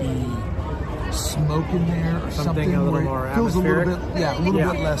maybe be smoke in there or something a little where more it feels a little atmospheric. bit, a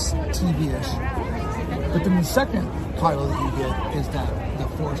little bit less TV-ish. But then the second Kylo that you get is that the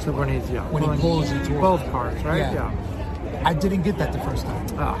Force So when he's when he pulls you towards both parts, right? Yeah. I didn't get that the first time.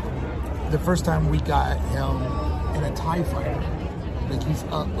 Ah. The first time we got him in a TIE fighter. Like he's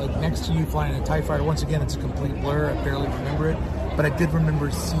up like next to you flying in a TIE fighter. Once again, it's a complete blur. I barely remember it. But I did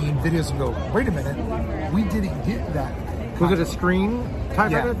remember seeing videos and go, wait a minute, we didn't get that. Was it a screen TIE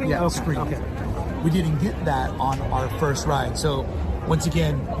fighter thing? Yeah, okay. screen. Okay. We didn't get that on our first ride. So once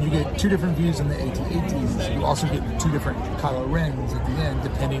again, you get 2 different views in the AT-ATs. You also get 2 different Kylo Rens at the end,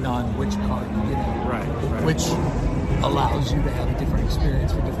 depending on which car you get in. Right. Which allows you to have a different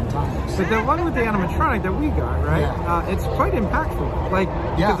experience for different times. But the one with the animatronic that we got, right? It's quite impactful. Like,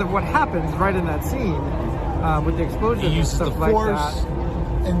 because of what happens right in that scene with the explosion and uses stuff the like Force. that.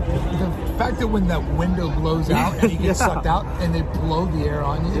 And the fact that when that window blows out and you get sucked out and they blow the air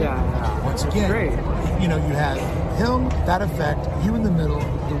on you, once again, you know, you have him, that effect, you in the middle,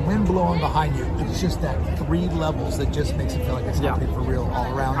 the wind blowing behind you. It's just that 3 levels that just makes it feel like it's happening for real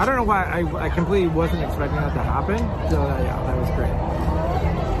all around. I don't know why I completely wasn't expecting that to happen. So that was great.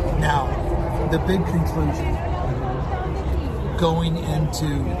 Now, the big conclusion, going into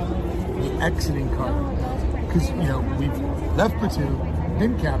the exiting cart, because, you know, we've left Batuu,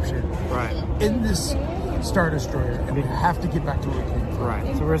 been captured in this Star Destroyer, and we have to get back to where we came from.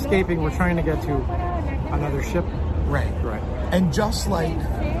 Right. So we're escaping. We're trying to get to another ship. Right. And just like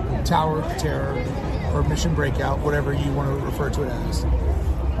Tower of Terror or Mission Breakout, whatever you want to refer to it as,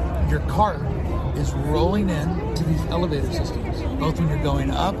 your cart is rolling in to these elevator systems, both when you're going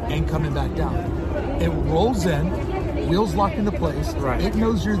up and coming back down. It rolls in, wheels locked into place, it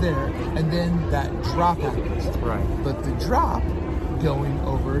knows you're there, and then that drop happens. But the drop, going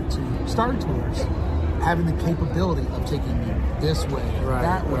over to Star Tours, having the capability of taking you this way,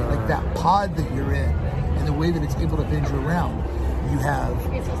 that way, like that pod that you're in, and the way that it's able to bend you around. You have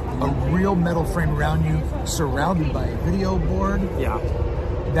a real metal frame around you, surrounded by a video board.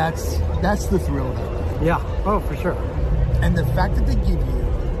 That's the thrill of it. Oh, for sure. And the fact that they give you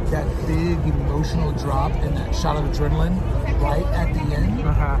that big emotional drop and that shot of adrenaline right at the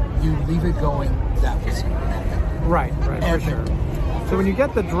end, you leave it going, that was right, for sure. So when you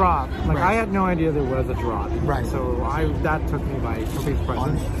get the drop, like I had no idea there was a drop. So that took me by complete surprise.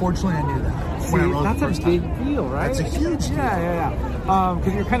 Unfortunately, I knew that. See, that's a big deal, right? That's a huge deal.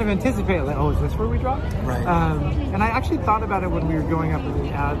 Because you're kind of anticipating, like, oh, is this where we drop? And I actually thought about it when we were going up in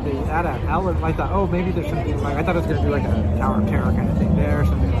the AT-AT element. I thought, oh, maybe there's something like, I thought it was going to be like a Tower of Terror kind of thing there or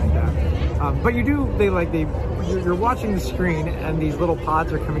something like that. But you do, you're watching the screen and these little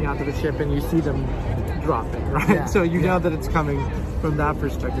pods are coming out to the ship and you see them dropping, right? So you know that it's coming from that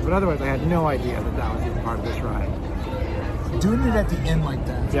perspective. But otherwise, I had no idea that that was even part of this ride. Doing it at the end like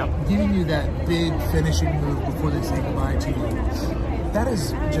that, giving you that big finishing move before they say goodbye to you, that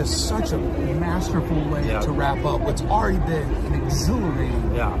is just such a masterful way to wrap up what's already been an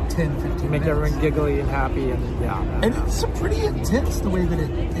exhilarating 10, 15 minutes. Make everyone giggly and happy. And and it's pretty intense the way that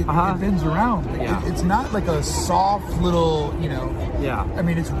it bends around. It's not like a soft little, you know, I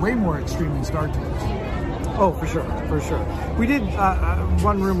mean, it's way more extreme than Star Tours. Oh, for sure. We did,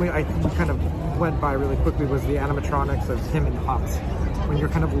 one room we kind of went by really quickly was the animatronics of him and Hux. When you're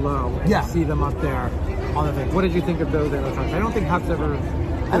kind of low and you see them up there on the thing. What did you think of those animatronics? I don't think Hux ever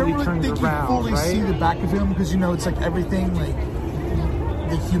I don't really turns think around, you fully right? see the back of him because, you know, it's like everything, like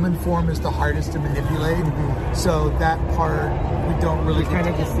the human form is the hardest to manipulate. Mm-hmm. So that part, we don't really You kind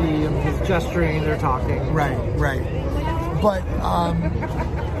of just see him, he's gesturing, they're talking. Right. But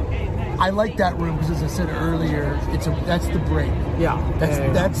I like that room because, as I said earlier, that's the break. Yeah.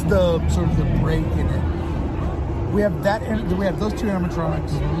 That's the sort of the break in it. We have that. We have those two animatronics.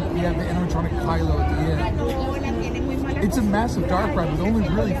 Mm-hmm. We have the animatronic Kylo at the end. It's a massive dark ride with only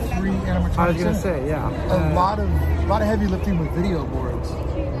really 3 animatronics. I was gonna in it. say, yeah. A lot of heavy lifting with video boards.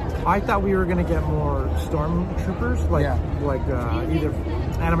 I thought we were gonna get more stormtroopers, like either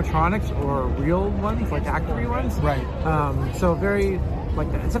animatronics or real ones, like actory ones. Right. So very like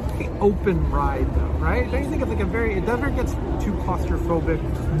that. It's a very open ride, though, right? Don't you think it's like it never gets too claustrophobic?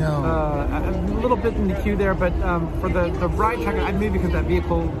 No. A little bit in the queue there, but for the ride track, maybe because that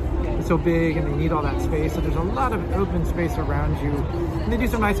vehicle is so big and they need all that space, so there's a lot of open space around you. And they do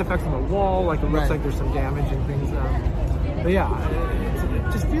some nice effects on the wall, like it looks like there's some damage and things. But yeah,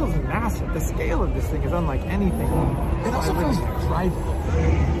 it just feels massive. The scale of this thing is unlike anything. It also feels driving.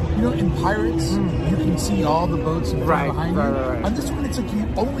 You know, in Pirates, you can see all the boats in front behind you. Right. On this one, it's like you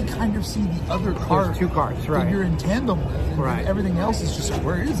only kind of see the other car. There's 2 cars, that you're in tandem with. And Right. everything else is just like,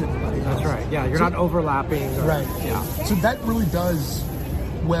 where is everybody else? That's right. Yeah, you're not overlapping. Right. Yeah. So that really does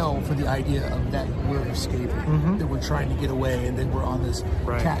well for the idea of that we're escaping, that we're trying to get away, and then we're on this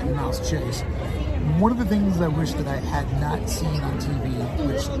cat and mouse chase. One of the things I wish that I had not seen on TV,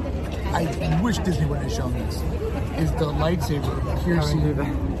 which I wish Disney wouldn't have shown this, is the lightsaber piercing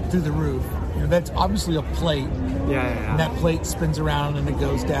through the roof. You know, that's obviously a plate. Yeah. And that plate spins around and it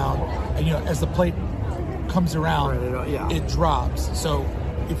goes down. And, you know, as the plate comes around, it drops. So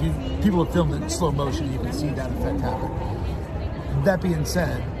if people have filmed it in slow motion, you can see that effect happen. That being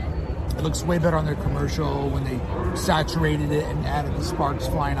said, it looks way better on their commercial when they saturated it and added the sparks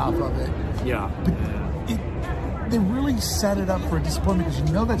flying off of it. Yeah. But they really set it up for a disappointment because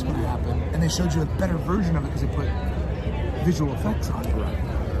you know that's going to happen, and they showed you a better version of it because they put visual effects on it.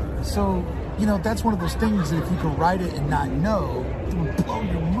 Right. So, you know, that's one of those things that if you could ride it and not know, it would blow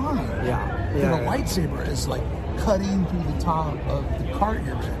your mind. Yeah. That a lightsaber is like cutting through the top of the cart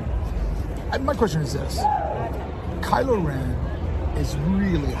you're in. And my question is this: Kylo Ren is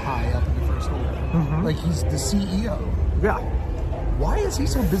really high up in the First Order. Like, he's the CEO. Yeah. Why is he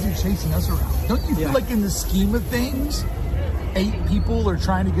so busy chasing us around? Don't you feel like in the scheme of things, 8 people are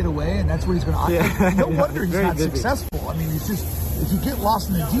trying to get away and that's what he's going to occupy? No wonder he's not successful. I mean, it's just, if you get lost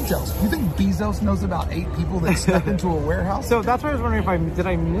in the details, you think Bezos knows about 8 people that snuck into a warehouse? So that's why I was wondering did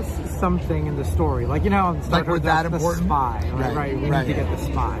I miss something in the story? Like, you know, on Star like Trek, we're that important? The spy, right? We need to get the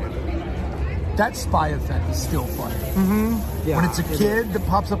spy. That spy effect is still funny. Yeah, when it's a kid that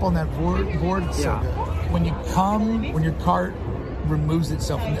pops up on that board, it's so good. When your cart removes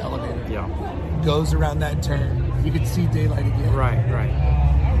itself from the elevator, goes around that turn, you can see daylight again. Right.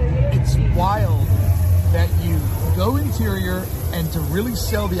 It's wild that you go interior, and to really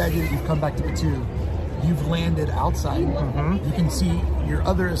sell the idea that you've come back to Batuu, you've landed outside. You can see your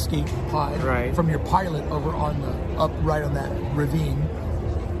other escape pod from your pilot over on the right on that ravine.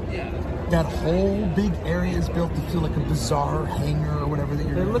 That whole big area is built to feel like a bizarre hangar or whatever that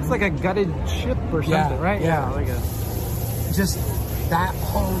you're doing. It looks like a gutted ship or something, right? Yeah. Like just that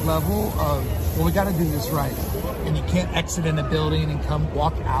whole level of, well, we got to do this right. And you can't exit in a building and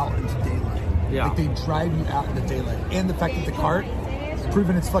walk out into daylight. Yeah. Like, they drive you out into daylight. And the fact that the cart,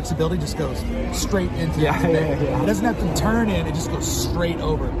 proving its flexibility, just goes straight into the day. It doesn't have to turn in, it just goes straight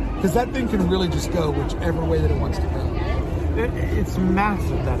over. Because that thing can really just go whichever way that it wants to go. It's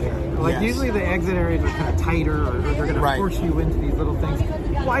massive, that area. Like, usually the exit areas are kind of tighter, or they're going to force you into these little things.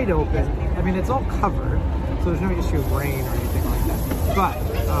 Wide open. I mean, it's all covered, so there's no issue of rain or anything like that.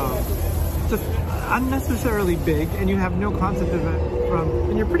 But just unnecessarily big, and you have no concept of it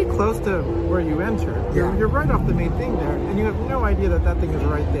and you're pretty close to where you enter. You're right off the main thing there, and you have no idea that thing is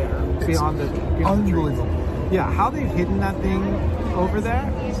right there beyond the unbelievable. Yeah, how they've hidden that thing over there,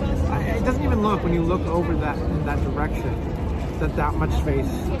 it doesn't even look, when you look over that in that direction, that much space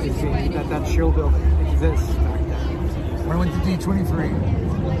is that shield building exists back there. When I went to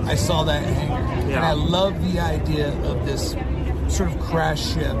D23, I saw that hangar, and I love the idea of this sort of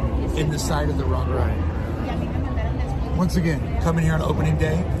crash ship in the side of the runway. Once again, coming here on opening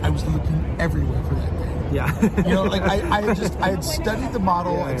day, I was looking everywhere for that thing. Yeah. You know, like I had studied the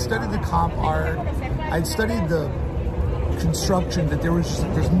model, I'd studied the comp art, I'd studied the construction, that there's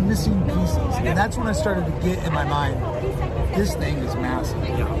missing pieces. And that's when I started to get in my mind, this thing is massive.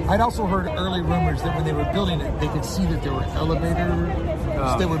 I'd also heard early rumors that when they were building it, they could see that there were elevator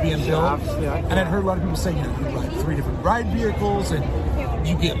that were being built. Yeah. And I'd heard a lot of people say, you ride 3 different ride vehicles and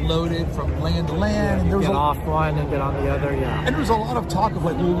you get loaded from land to land. And there was get off one and get on the other, And there was a lot of talk of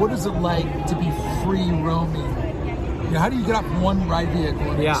like, well, what is it like to be free roaming? How do you get off one ride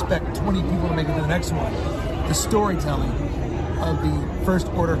vehicle and expect 20 people to make it to the next one? The storytelling of the First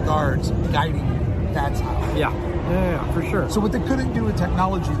Order guards guiding you, that's how. Yeah, for sure. So what they couldn't do with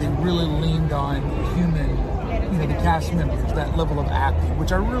technology, they really leaned on human, the cast members, that level of acting,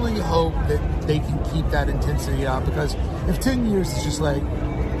 which I really hope that they can keep that intensity up, because if 10 years is just like,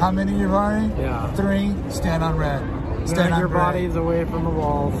 how many you're running? 3, stand on red. Stand on your red. body's away from the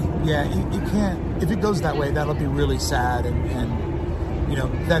walls. Yeah, you can't, if it goes that way, that'll be really sad,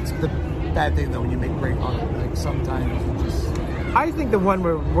 and that's the bad thing though when you make great art. Like sometimes you just... I think the one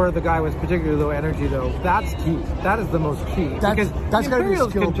where the guy was particularly low energy, though, that's key. That is the most key. Because the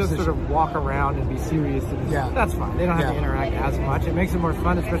Imperials can just sort of walk around and be serious. And that's fine. They don't have to interact as much. It makes it more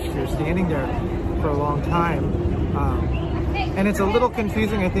fun, especially if you're standing there for a long time. And it's a little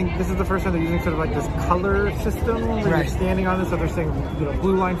confusing. I think this is the first time they're using sort of like this color system where you're standing on this. So they're saying,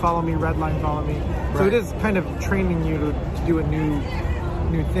 blue line follow me, red line follow me. So it is kind of training you to do a new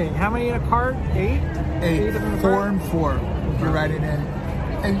thing. How many in a cart? 8? 8. 4 and 4. You're riding in.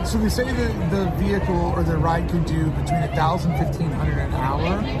 And so they say that the vehicle or the ride can do between 1,000 and 1,500 an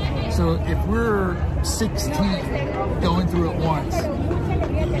hour. So if we're 16 going through it once,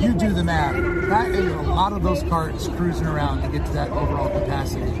 you do the math. That is a lot of those carts cruising around to get to that overall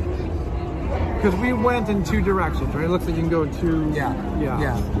capacity. Because we went in 2 directions, right? It looks like you can go 2. Yeah.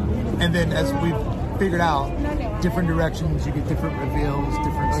 And then as we've figured out, different directions, you get different reveals,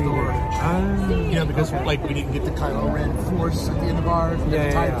 different stories. Because like we didn't get the Kylo Ren Force at the end of ours, the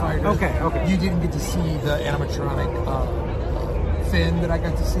TIE Fighter. Okay. You didn't get to see the animatronic Finn that I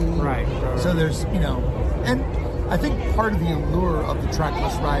got to see. Right. So there's, and I think part of the allure of the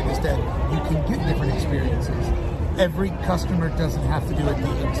trackless ride is that you can get different experiences. Every customer doesn't have to do it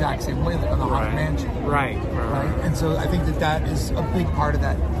the exact same way, like on the Haunted Mansion. Right. And so I think that is a big part of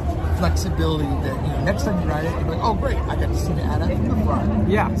that flexibility that next time you ride it, you're like, oh great, I got to see the AT-AT from the front.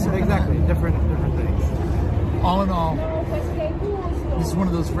 Yeah, exactly. Different things. All in all, this is one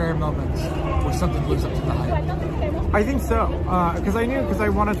of those rare moments where something lives up to the hype. I think so, because I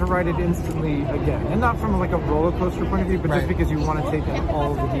wanted to ride it instantly again, and not from like a roller coaster point of view, but just because you want to take in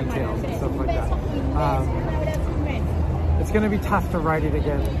all the details and stuff like that. It's going to be tough to ride it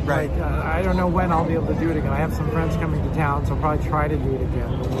again. Like, I don't know when I'll be able to do it again. I have some friends coming to town, so I'll probably try to do it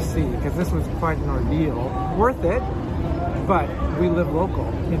again. We'll see, because this was quite an ordeal. Worth it, but we live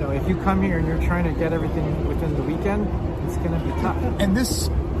local. If you come here and you're trying to get everything within the weekend, it's going to be tough. And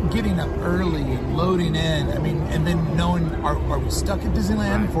this getting up early and loading in, and then knowing, are we stuck at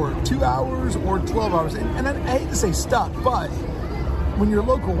Disneyland for 2 hours or 12 hours? And I hate to say stuck, but when you're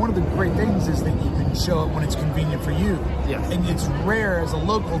local, one of the great things is that you can show up when it's convenient for you. Yes. And it's rare as a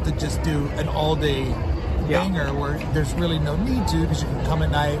local to just do an all-day banger where there's really no need to, because you can come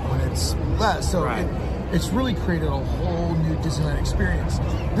at night when it's less. So it's really created a whole new Disneyland experience.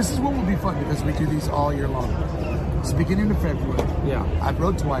 This is what will be fun, because we do these all year long. It's the beginning of February. Yeah. I've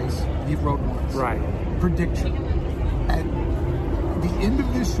rode twice. You've rode once. Right. Prediction. At the end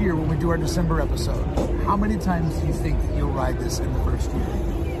of this year, when we do our December episode, how many times do you think you'll ride this in the first year?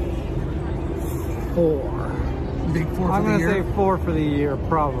 4. You think 4 for the year? I'm going to say 4 for the year,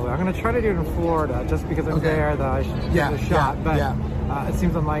 probably. I'm going to try to do it in Florida, just because I'm there, that I should give it a shot. But it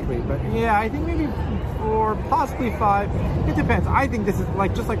seems unlikely. But yeah, I think maybe 4, possibly 5. It depends. I think this is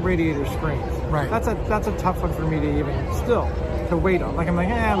just like Radiator Springs. Right. That's a tough one for me to even still to wait on. I'm like,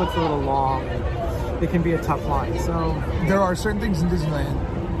 it looks a little long. And it can be a tough line. So there are certain things in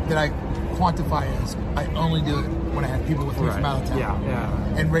Disneyland that I quantify as I only do it when I have people with me from out of town.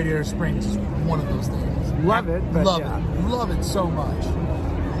 Yeah. And Radiator Springs is one of those things. Love it. Love it so much.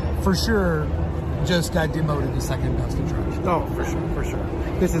 For sure, just got demoted to second best attraction. Oh, for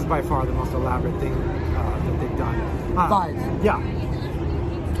sure. This is by far the most elaborate thing that they've done. 5. Yeah.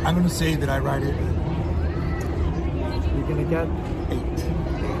 I'm going to say that I ride it. You're going to get 8.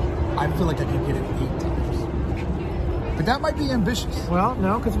 I feel like I can get it 8 times. But that might be ambitious. Well,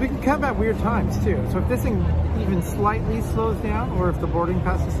 no, because we can come at weird times too. So if this thing even slightly slows down, or if the boarding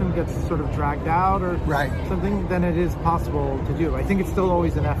pass system gets sort of dragged out or something, then it is possible to do. I think it's still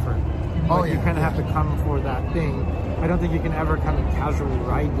always an effort. You kind of have to come for that thing. I don't think you can ever kind of casually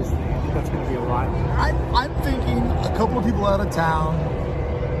ride this thing. I think that's going to be a lot. I'm thinking a couple of people out of town,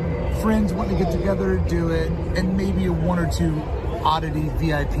 friends wanting to get together to do it, and maybe a 1 or 2 oddity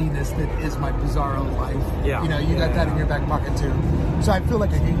VIP-ness that is my Bizarro life. Yeah. You got that in your back pocket too. So I feel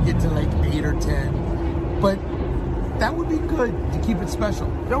like I can get to like 8 or 10. But that would be good to keep it special.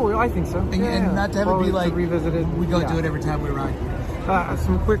 No, I think so. And not to have it be like revisited. We go do it every time we ride.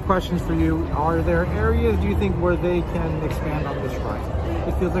 Some quick questions for you. Are there areas, do you think, where they can expand on this ride?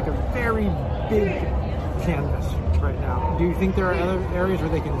 It feels like a very big canvas right now. Do you think there are other areas where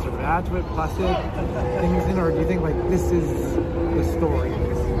they can sort of add to it, plus it, things in, or do you think like this is the story?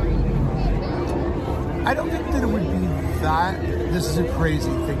 I don't think that it would be that. This is a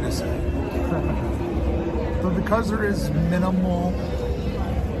crazy thing to say. But because there is minimal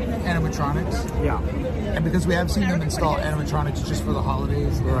animatronics, and because we have seen them install animatronics just for the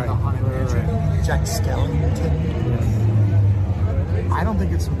holidays and the Haunted Mansion, Jack Skellington, I don't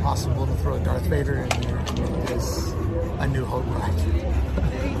think it's impossible to throw Darth Vader in there and make this a New Hope ride.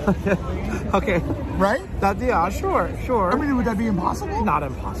 Okay. Right? Sure. I mean, would that be impossible? Not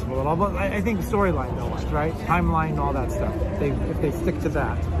impossible at all, but I think storyline though, right? Timeline, all that stuff. If they stick to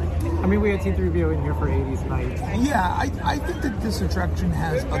that. I mean, we had C-3PO in here for 80s night. Yeah, I think that this attraction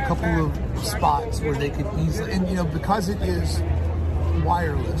has a couple of spots where they could easily, and you know, because it is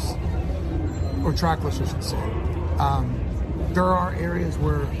wireless, or trackless, I should say, there are areas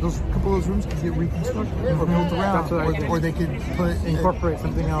where a couple of those rooms could get reconstructed or built around, or they could incorporate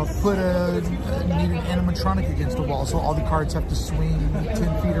something else. Need an animatronic against a wall, so all the cards have to swing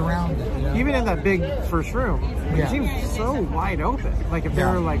 10 feet around it. You know? Even in that big first room, it seems so wide open. Like if they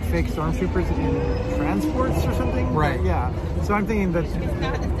were like fake stormtroopers in transports or something. Right. Yeah. So I'm thinking that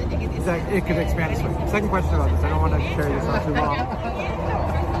it could expand this way. Second question about this. I don't want to carry this on too long.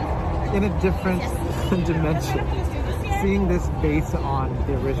 In a different dimension. Seeing this based on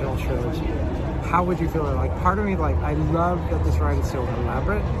the original trilogy, how would you feel? Like, part of me, like, I love that this ride is so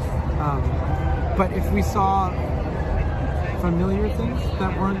elaborate, but if we saw familiar things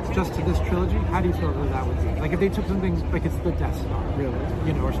that weren't just to this trilogy, how do you feel that would be? Like, if they took something, like it's the Death Star, really,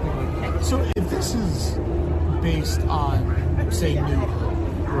 you know, or something like that. So, if this is based on, say, New Hope,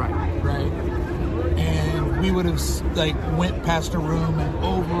 right, and we would have, like, went past a room and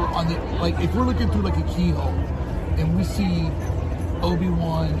over on the, like, if we're looking through, like, a keyhole, and we see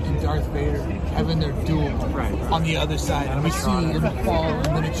Obi-Wan and Darth Vader having their duel on the other side, and we see him fall, and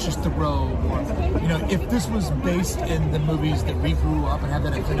then it's just the robe. You know, if this was based in the movies that we grew up and had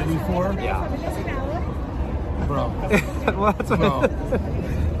that affinity for, bro. Well, that's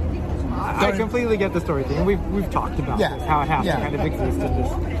I completely get the story thing. We've talked about this, how it has to kind of exist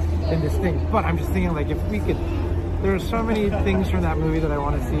in this thing. But I'm just thinking, like, if we could. There are so many things from that movie that I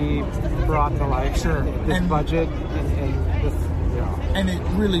want to see brought to life. Sure. This budget and this, And it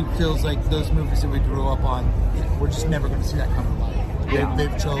really feels like those movies that we grew up on, we're just never going to see that come to life.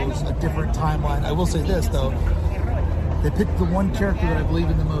 They've chose a different timeline. I will say this, though. They picked the one character that I believe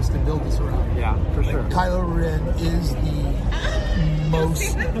in the most to build this around. Yeah, for sure. Kylo Ren is the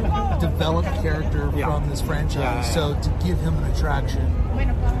most developed character from this franchise. So to give him an attraction...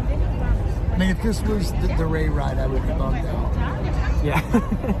 I mean, if this was the Rey ride, I would be bummed out. Yeah.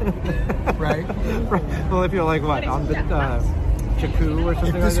 Right? Well, if you're like, what, on the Jakku or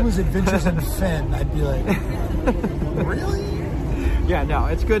something If this like was that? Adventures in Finn, I'd be like, really? Yeah, no,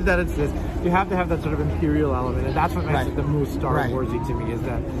 it's good that it's this. You have to have that sort of Imperial element, and that's what makes it the most Star Warsy to me, is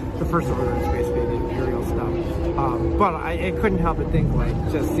that the First Order is basically the Imperial stuff. But I couldn't help but think, like,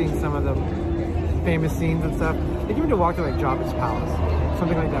 just seeing some of the famous scenes and stuff, like even to walk to, like, Jabba's palace.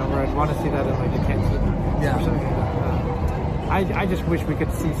 Something like that, where I'd want to see that in like the cantina or something like that. I just wish we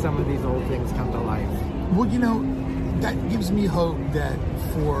could see some of these old things come to life. Well, you know, that gives me hope that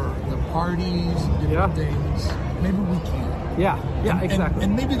for the parties, different things, maybe we can. Yeah, exactly.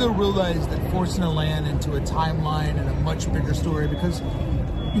 And maybe they'll realize that forcing a land into a timeline and a much bigger story, because,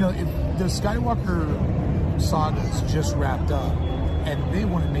 you know, if the Skywalker saga's just wrapped up, and they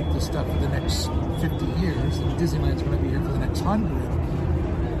want to make this stuff for the next 50 years, and Disneyland's going to be here for the next 100,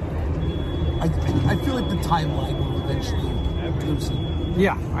 I feel like the timeline will eventually loosen.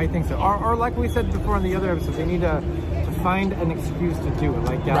 Yeah, I think so. Or like we said before in the other episode, they need to find an excuse to do it,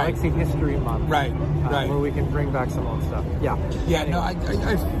 like Galaxy History Month. Right. Where we can bring back some old stuff. Yeah. Yeah, no, I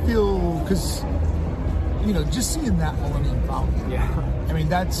feel, because, you know, just seeing that Millennium Falcon. Yeah. I mean,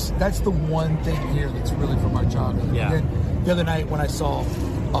 that's the one thing here that's really from our childhood. Yeah. And then the other night when I saw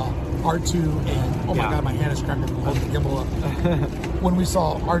R2 and, oh my God, my hand is cramping from holding the gimbal up. When we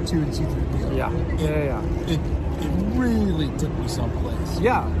saw R2 and C-3PO. Yeah. It really took me someplace.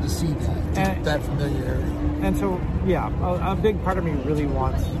 Yeah. To see that, that familiarity. And so, a big part of me really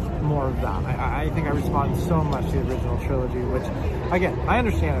wants more of that. I think I respond so much to the original trilogy, which, again, I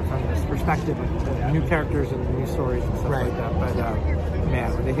understand it from this perspective of new characters and new stories and stuff like that. But,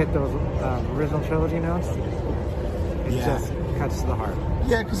 man, when they hit those original trilogy notes, it just cuts to the heart.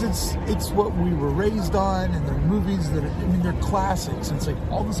 Yeah, because it's what we were raised on, and they're movies that they're classics. And it's like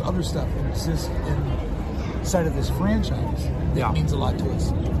all this other stuff exists inside of this franchise that means a lot to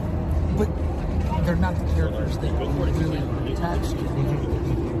us. But they're not the characters that we're really attached to.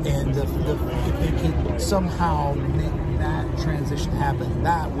 And if they could somehow make that transition happen,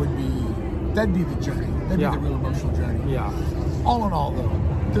 that'd be the journey. That'd be the real emotional journey. Yeah. All in all, though,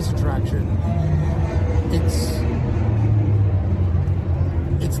 this attraction, it's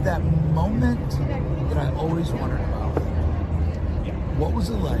that moment that I always wondered about. What was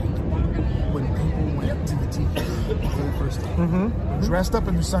it like when people went to the TV for the first time? Dressed up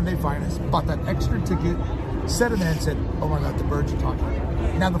in their Sunday finest, bought that extra ticket, sat in there and said, oh my God, the birds are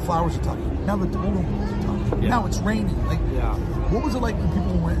talking. Now the flowers are talking. Now the totem poles are talking. Now it's raining. What was it like when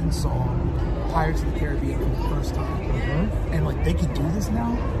people went and saw Pirates of the Caribbean for the first time? And they can do this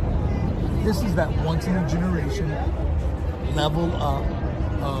now? This is that once in a generation level up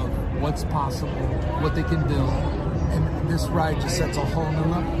of what's possible, what they can build, and this ride just sets a whole new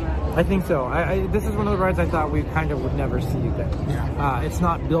level. I think so. This is one of the rides I thought we kind of would never see again. Yeah. It's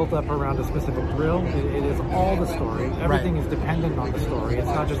not built up around a specific thrill. It is all the story. Everything is dependent on the story. It's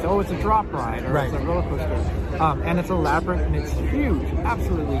not just, it's a drop ride or it's a roller coaster. And it's elaborate and it's huge,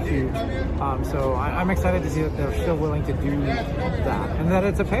 absolutely huge. So I'm excited to see that they're still willing to do that and that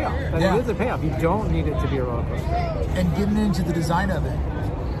it's a payoff. That it is a payoff. You don't need it to be a roller coaster. And getting into the design of it,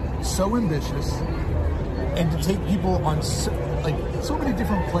 so ambitious, and to take people on so many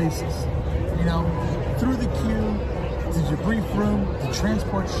different places, through the queue, the debrief room, the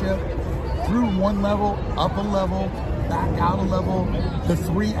transport ship, through one level, up a level, back out a level, the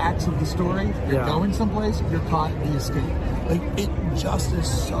 3 acts of the story. You're going someplace, you're caught, the escape. It just is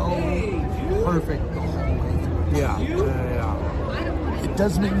so perfect the whole way through. Yeah. It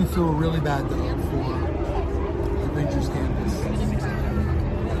does make me feel really bad though for Avengers Campus,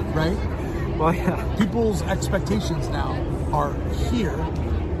 right? Well, yeah. People's expectations now are here,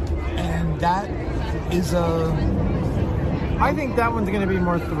 and that is I think that one's going to be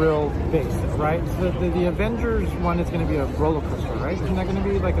more thrill-based, right? So the Avengers one is going to be a roller coaster, right? Isn't that going to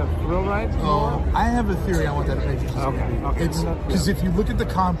be like a thrill ride? Oh, I have a theory on what that Avengers is going to be. Okay. It's because if you look at the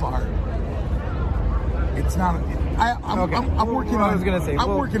comp art, it's not. I'm working on. I was going to say.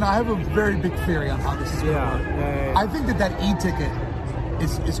 I have a very big theory on how this is going to work. Yeah. I think that e-ticket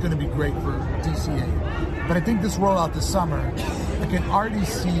is going to be great for DCA. But I think this rollout this summer, I can already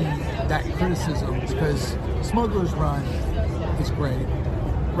see that criticism because Smuggler's Run is great.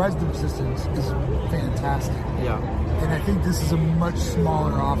 Rise of the Resistance is fantastic. Yeah. And I think this is a much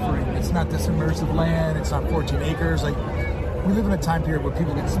smaller offering. It's not this immersive land. It's not 14 acres. We live in a time period where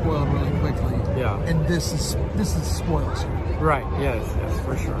people get spoiled really quickly. Yeah. And this is spoils you. Right. Yes.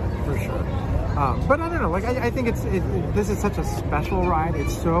 For sure. But I don't know. I think this is such a special ride.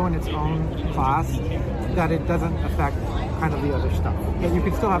 It's so in its own class that it doesn't affect kind of the other stuff. But you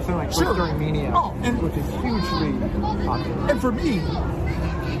could still have something like Blistering Mania, which is hugely popular. And for me,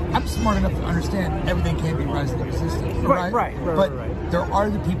 I'm smart enough to understand everything can't be Rise of the Resistance. Right. But there are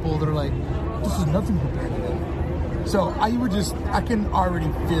the people that are like, this is nothing compared to that. So I can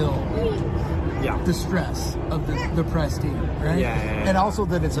already feel the stress of the press team, right? Yeah. And also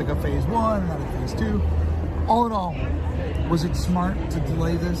that it's like a phase 1, not a phase 2. All in all, was it smart to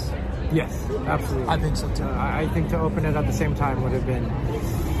delay this? Yes, absolutely. I think so too. I think to open it at the same time would have been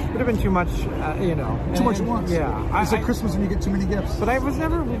too much, Too much at once. Yeah. It's like Christmas when you get too many gifts. But we've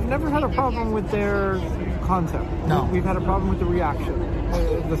never had a problem with their concept. No. We've had a problem with the reaction,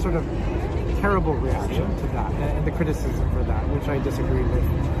 the sort of terrible reaction to that, and the criticism for that, which I disagree with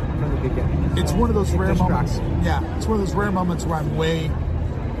from the beginning. It's one of those rare moments. Yeah, it's one of those rare moments where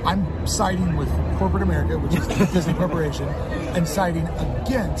I'm siding with corporate America, which is Disney Corporation, and siding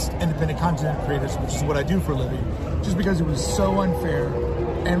against independent content creators, which is what I do for a living, just because it was so unfair.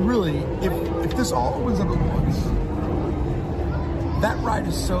 And really, if this all opens up at once, that ride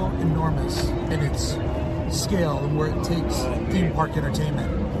is so enormous in its scale and where it takes theme park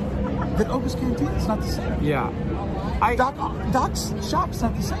entertainment that Oga's Canteen is not the same. Yeah. Doc's shop's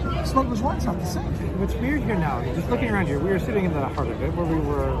not the same. Smuggler's Run's not the same. What's weird here now, just looking around here, we were sitting in the heart of it,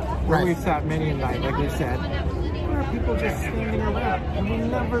 where we sat many a night, like we said. There are people just standing around, and we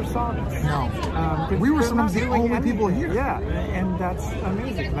never saw this. No. We were sometimes the only people here. Yeah, and that's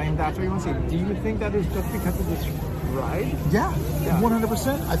amazing. I mean, that's what you want to see. Do you think that is just because of this ride? Yeah.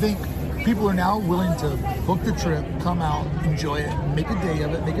 100%. I think people are now willing to book the trip, come out, enjoy it, make a day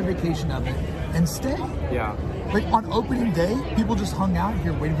of it, make a vacation of it, and stay. Yeah. Like on opening day, people just hung out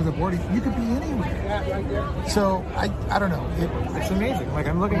here waiting for the boarding. You could be anywhere. So I don't know. It's amazing. Like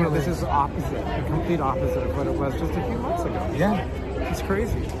I'm looking at this is opposite, the complete opposite of what it was just a few months ago. Yeah. It's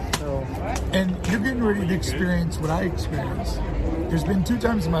crazy. So, And you're getting ready to experience what I experienced. There's been 2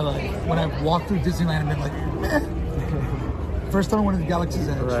 times in my life when I've walked through Disneyland and been like, meh. First time I went to the Galaxy's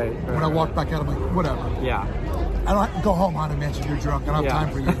Edge. Right. When I walked back out, I'm like, whatever. yeah. I don't have to go home, Haunted Mansion. You're drunk. I don't have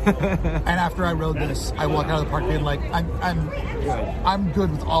time for you. And after I rode this, I walk out of the park being like, I'm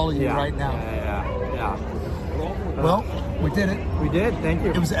good with all of you right now. Yeah. Well, we did it. We did. Thank you.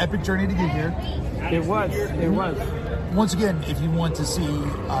 It was an epic journey to get here. It was. Once again, if you want to see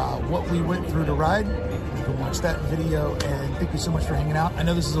what we went through to ride, you can watch that video. And thank you so much for hanging out. I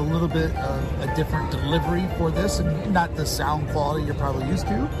know this is a little bit of a different delivery for this and not the sound quality you're probably used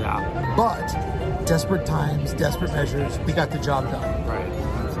to. Yeah. But desperate times, desperate measures, we got the job done.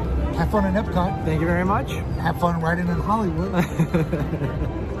 Right. Have fun in Epcot. Thank you very much. Have fun riding in Hollywood.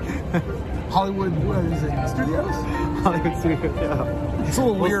 Hollywood, what is it? Studios? Hollywood Studios. Yeah. It's a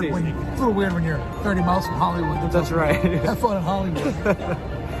little We'll weird see. it's a little weird when you're 30 miles from Hollywood. That's right. Have fun in Hollywood.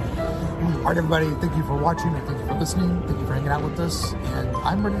 All right, everybody. Thank you for watching. And thank you for listening. Thank you for hanging out with us. And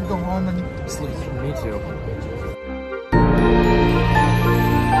I'm ready to go home and sleep. Me too.